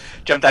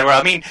jumped out of the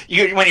world. I mean,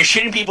 when you're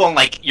shooting people and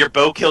like your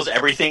bow kills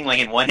everything like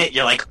in one hit,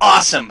 you're like,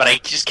 awesome, but I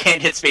just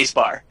can't hit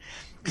spacebar.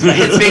 If I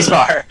hit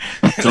spacebar,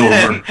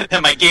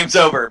 then my game's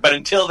over. But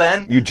until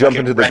then, you jump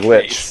into the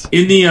glitch. Face.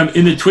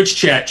 In the Twitch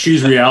chat,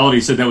 Choose Reality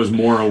said that was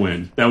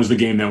Morrowind. That was the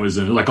game that was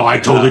in it. Like, oh, I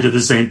totally did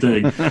the same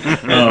thing.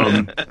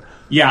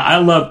 Yeah, I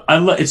love.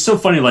 It's so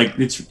funny. Like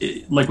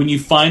like when you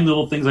find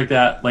little things like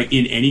that, like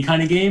in any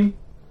kind of game,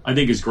 I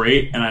think is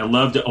great. And I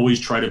love to always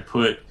try to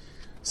put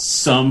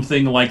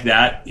something like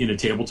that in a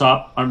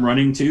tabletop I'm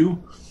running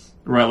to.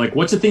 Right? Like,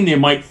 what's the thing they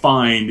might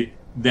find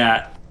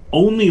that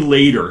only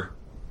later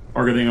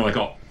are going to think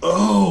like,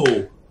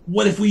 oh,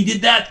 what if we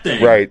did that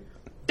thing? Right.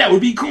 That would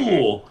be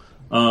cool.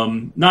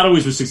 Not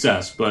always with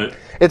success, but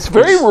it's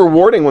very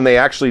rewarding when they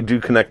actually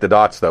do connect the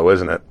dots, though,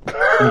 isn't it?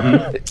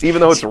 Mm-hmm.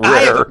 Even though it's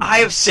rare. I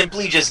have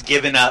simply just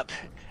given up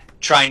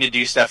trying to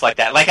do stuff like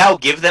that. Like, I'll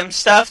give them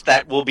stuff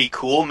that will be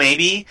cool,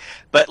 maybe,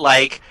 but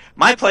like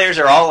my players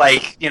are all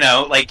like, you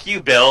know, like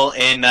you, Bill,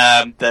 in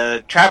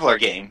the Traveler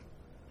game.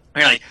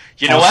 You're like,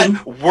 you know awesome.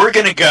 What? We're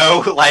gonna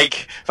go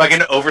like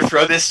fucking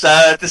overthrow this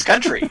this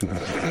country.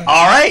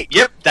 All right,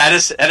 yep, that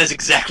is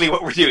exactly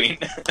what we're doing.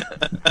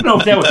 I don't know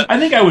if that was. I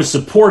think I was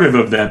supportive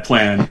of that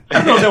plan.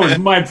 I don't know if that was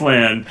my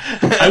plan.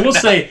 I will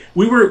say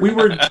we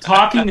were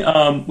talking.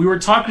 We were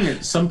talking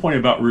at some point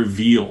about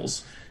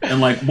reveals, and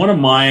like one of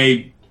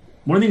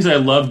the things I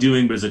love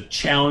doing, but as a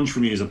challenge for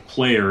me as a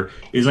player,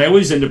 is I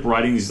always end up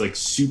writing these like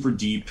super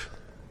deep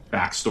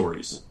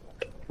backstories,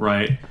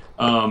 right?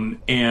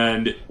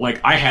 And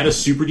like I had a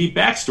super deep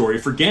backstory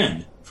for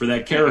Gen, for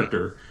that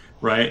character,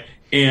 right?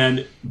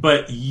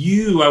 But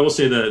I will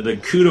say the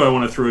kudo I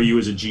want to throw you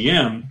as a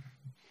GM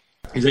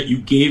is that you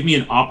gave me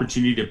an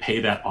opportunity to pay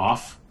that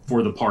off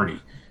for the party,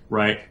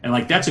 right? And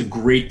like that's a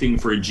great thing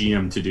for a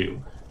GM to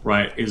do,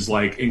 right? Is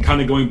like, and kind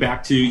of going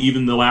back to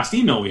even the last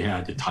email we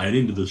had to tie it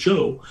into the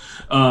show,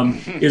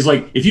 is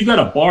like if you've got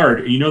a bard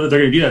and you know that they're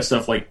going to do that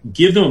stuff, like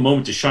give them a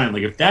moment to shine.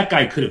 Like if that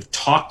guy could have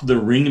talked the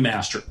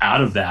ringmaster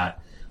out of that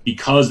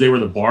because they were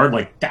the bard,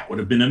 like that would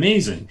have been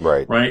amazing,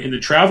 right? In the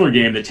Traveler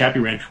game that Tappy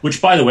ran,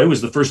 which by the way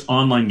was the first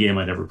online game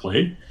I'd ever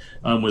played,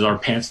 was our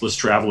pantsless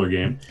Traveler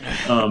game,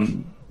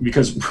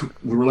 because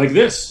we were like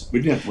this. We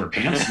didn't have to wear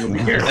pants.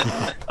 Nobody cared.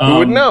 Who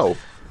would know?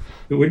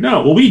 Who would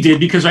know? Well, we did,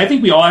 because I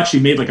think we all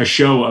actually made like a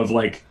show of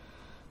like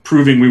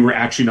proving we were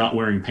actually not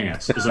wearing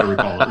pants, as I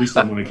recall, at least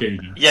on one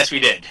occasion. Yes, we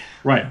did.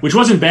 Right, which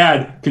wasn't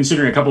bad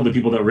considering a couple of the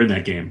people that were in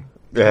that game.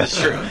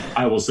 That's true.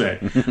 I will say.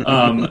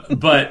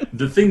 But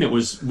the thing that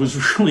was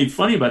really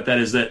funny about that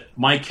is that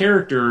my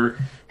character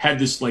had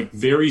this like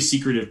very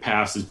secretive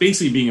past as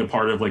basically being a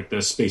part of like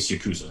the space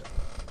Yakuza,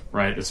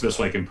 right? That's the best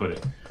way I can put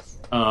it.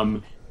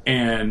 And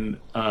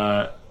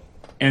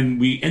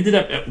we ended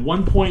up at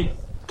one point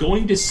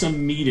going to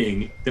some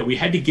meeting that we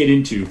had to get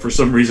into for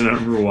some reason, I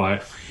don't remember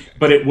why,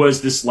 but it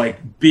was this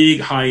like big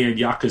high-end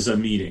Yakuza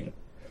meeting.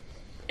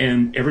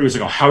 And everybody was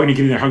like, oh, how are we going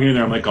to get in there? How are we going to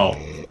get in there? I'm like,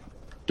 oh,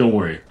 don't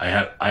worry, I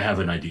have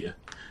an idea.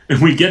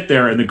 And we get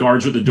there, and the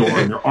guards are at the door,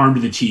 and they're armed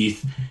to the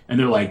teeth, and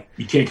they're like,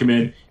 you can't come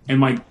in. And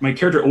my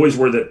character always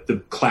wore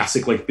the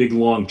classic, like, big,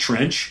 long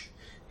trench,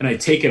 and I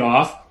take it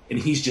off, and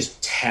he's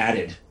just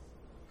tatted.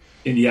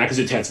 And the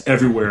Yakuza tats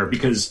everywhere,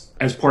 because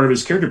as part of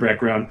his character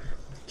background,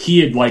 he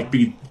had, like,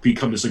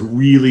 become this, like,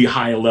 really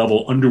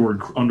high-level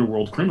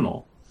underworld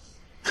criminal.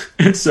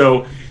 And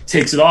so,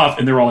 takes it off,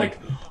 and they're all like,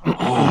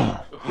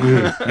 oh,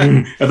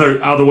 and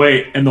they're out of the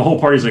way, and the whole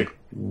party's like,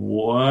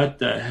 what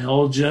the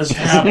hell just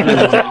happened?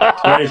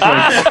 Right?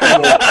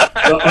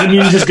 The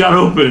onion just got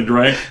opened,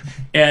 right?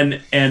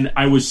 And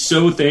I was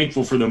so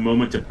thankful for the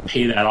moment to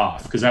pay that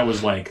off, because that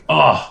was like,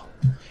 oh,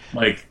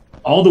 like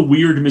all the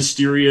weird,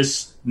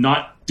 mysterious,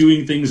 not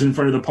doing things in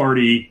front of the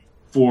party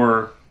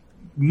for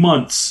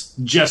months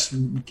just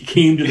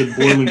came to the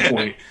boiling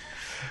point.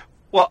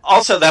 Well,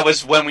 also that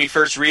was when we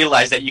first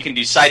realized that you can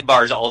do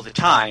sidebars all the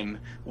time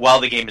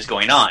while the game is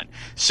going on.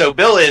 So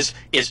Bill is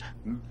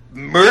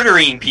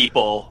murdering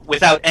people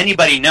without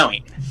anybody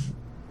knowing.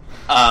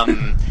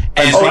 And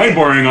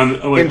sidebarring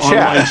on like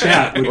online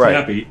chat with right.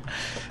 Happy.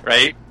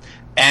 Right?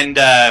 And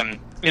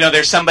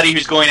there's somebody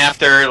who's going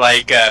after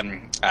like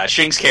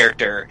Shing's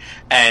character,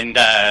 and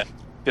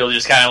Bill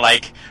just kind of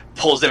like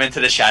pulls them into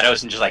the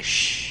shadows and just like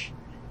shh,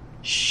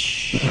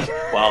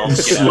 while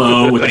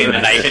putting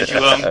the knife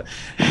into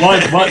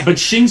him. But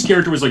Shing's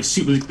character was like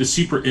the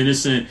super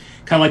innocent,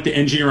 kind of like the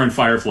engineer on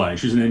Firefly.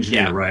 She's an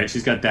engineer, right?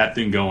 She's got that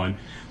thing going.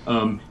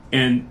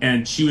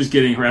 And she was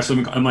getting harassed.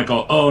 I'm like,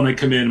 oh, and I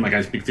come in, and my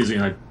guy's big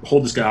physically, and I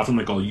hold this guy off. I'm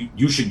like, oh,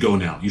 you should go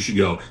now. You should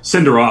go.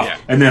 Send her off. Yeah.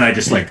 And then I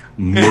just like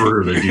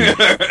murder the dude,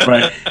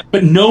 right?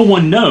 But no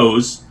one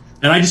knows,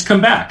 and I just come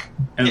back,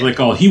 and it's like,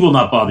 oh, he will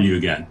not bother you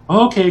again.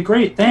 Oh, okay,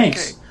 great,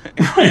 thanks.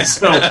 Okay. Right,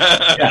 so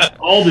yeah,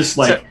 all this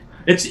like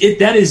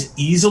that is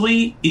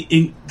easily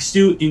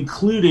Stu,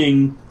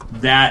 including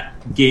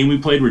that game we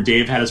played where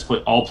Dave had us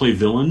all play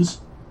villains.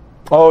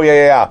 Oh,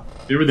 yeah.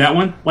 Remember that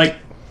one? Like,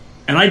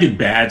 and I did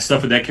bad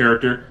stuff with that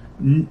character.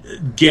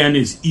 Gen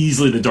is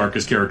easily the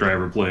darkest character I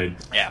ever played.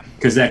 Yeah.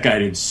 Because that guy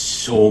did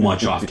so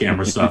much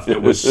off-camera stuff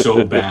that was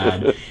so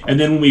bad. And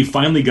then when we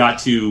finally got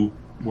to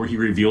where he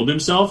revealed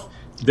himself,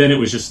 then it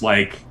was just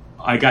like,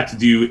 I got to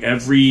do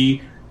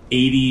every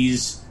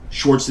 80s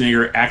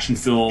Schwarzenegger action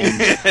film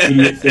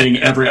idiot thing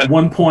ever. At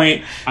one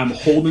point, I'm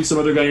holding some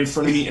other guy in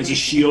front of me as a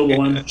shield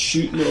while I'm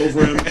shooting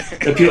over him.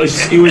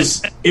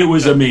 It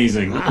was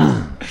amazing,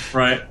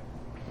 right?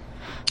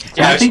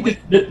 Yeah, I think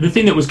the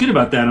thing that was good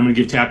about that, I'm going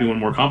to give Tappy one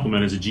more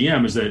compliment as a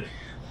GM, is that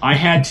I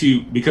had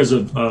to, because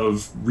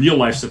of real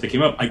life stuff that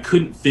came up, I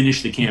couldn't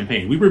finish the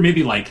campaign. We were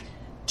maybe like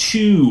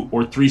 2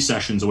 or 3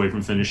 sessions away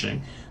from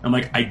finishing. I'm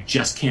like, I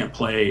just can't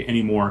play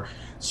anymore.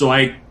 So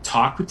I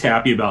talked with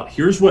Tappy about,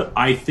 here's what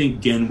I think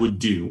Gen would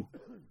do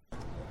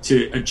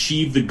to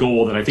achieve the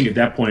goal that I think at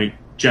that point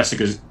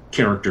Jessica's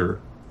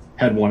character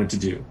had wanted to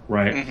do,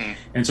 right? Mm-hmm.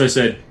 And so I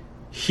said,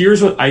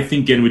 here's what I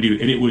think Gen would do.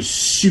 And it was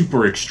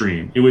super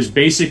extreme. It was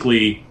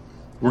basically,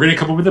 we're going to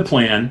come up with a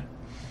plan.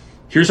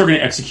 Here's how we're going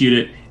to execute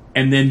it.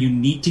 And then you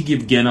need to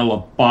give Gen a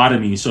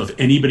lobotomy. So if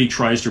anybody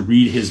tries to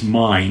read his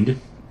mind,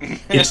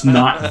 it's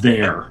not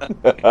there.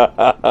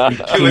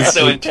 It was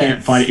so intense.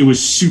 Can't find it. It was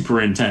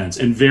super intense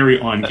and very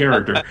on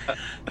character.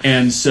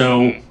 And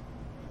so, and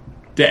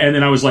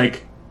then I was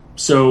like,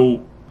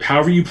 so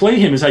however you play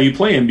him is how you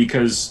play him,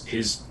 because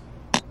his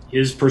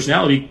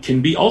personality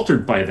can be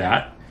altered by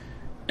that.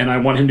 And I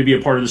want him to be a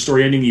part of the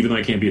story ending, even though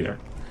I can't be there.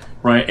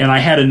 Right. And I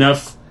had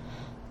enough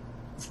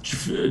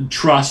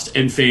trust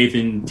and faith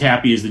in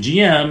Tappy as the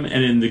GM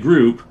and in the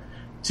group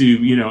to,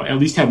 you know, at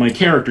least have my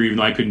character, even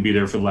though I couldn't be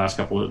there for the last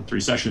 3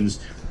 sessions,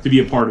 to be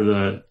a part of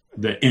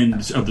the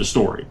end of the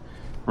story,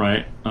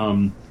 right?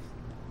 And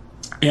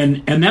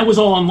that was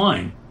all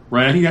online,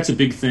 right? I think that's a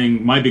big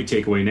thing. My big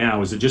takeaway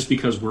now is that just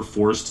because we're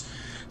forced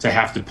to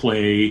have to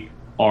play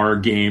our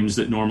games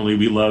that normally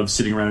we love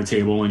sitting around a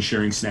table and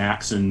sharing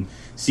snacks and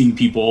seeing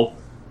people,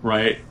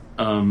 right,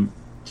 to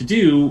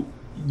do,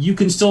 you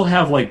can still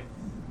have, like,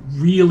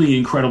 really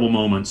incredible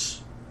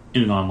moments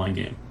in an online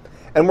game.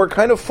 And we're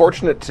kind of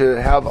fortunate to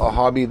have a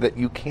hobby that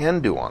you can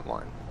do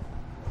online.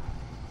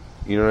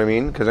 You know what I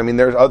mean? Because I mean,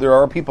 there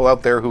are people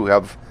out there who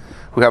have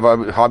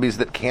hobbies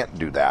that can't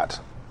do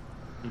that,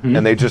 mm-hmm.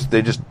 and they just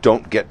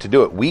don't get to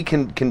do it. We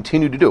can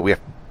continue to do it. We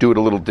have to do it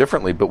a little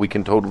differently, but we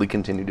can totally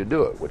continue to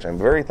do it, which I'm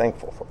very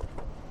thankful for.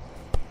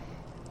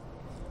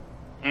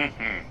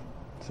 Mm-hmm.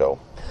 So,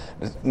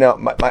 now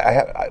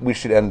we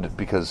should end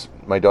because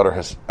my daughter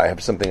I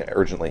have something I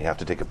urgently have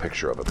to take a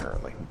picture of,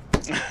 apparently.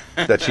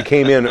 That she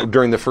came in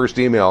during the first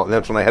email, and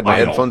that's when I had my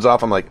headphones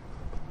off. I'm like,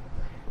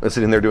 I'm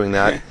sitting there doing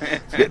that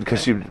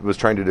because she was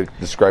trying to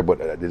describe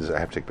what it is I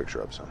have to take a picture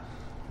of. So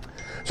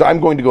I'm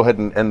going to go ahead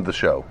and end the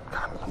show.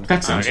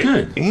 That sounds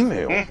good.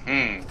 Email.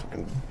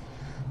 Mm-hmm.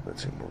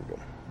 Let's see where we go.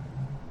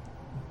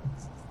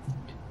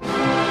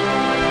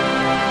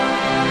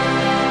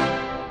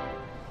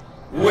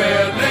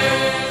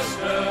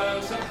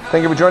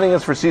 Thank you for joining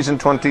us for season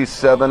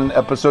 27,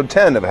 episode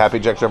 10 of Happy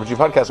Jack's RPG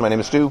Podcast. My name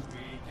is Stu.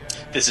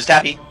 This is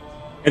Tappy.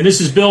 And this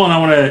is Bill, and I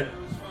want to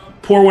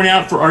pour one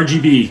out for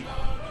RGB.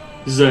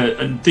 This is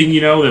a thing,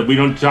 you know, that we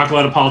don't talk a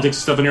lot of politics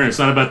and stuff in here, and it's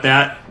not about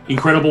that.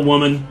 Incredible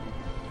woman.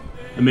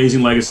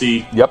 Amazing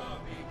legacy. Yep.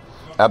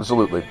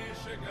 Absolutely.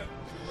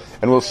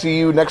 And we'll see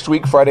you next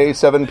week, Friday,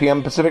 7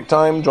 p.m. Pacific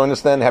time. Join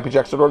us then,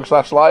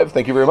 happyjacks.org/live.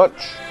 Thank you very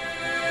much.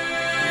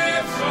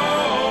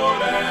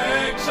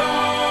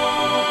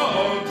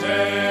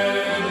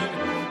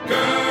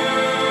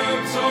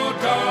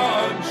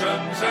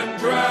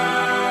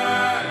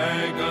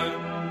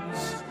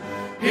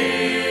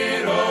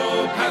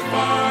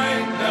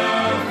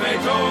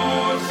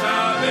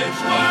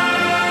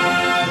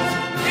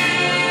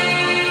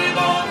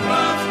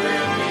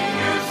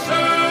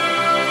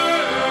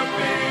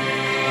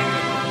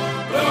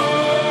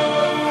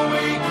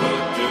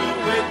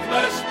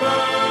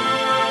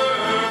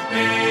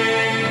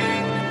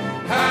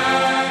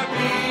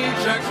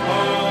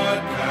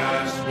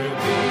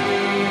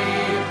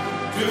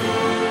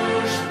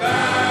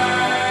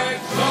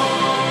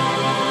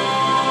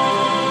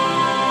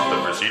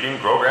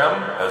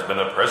 Has been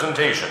a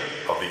presentation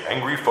of the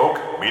Angry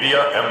Folk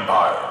Media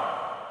Empire.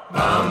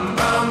 Bum,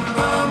 bum,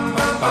 bum,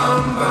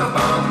 bum, bum,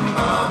 bum.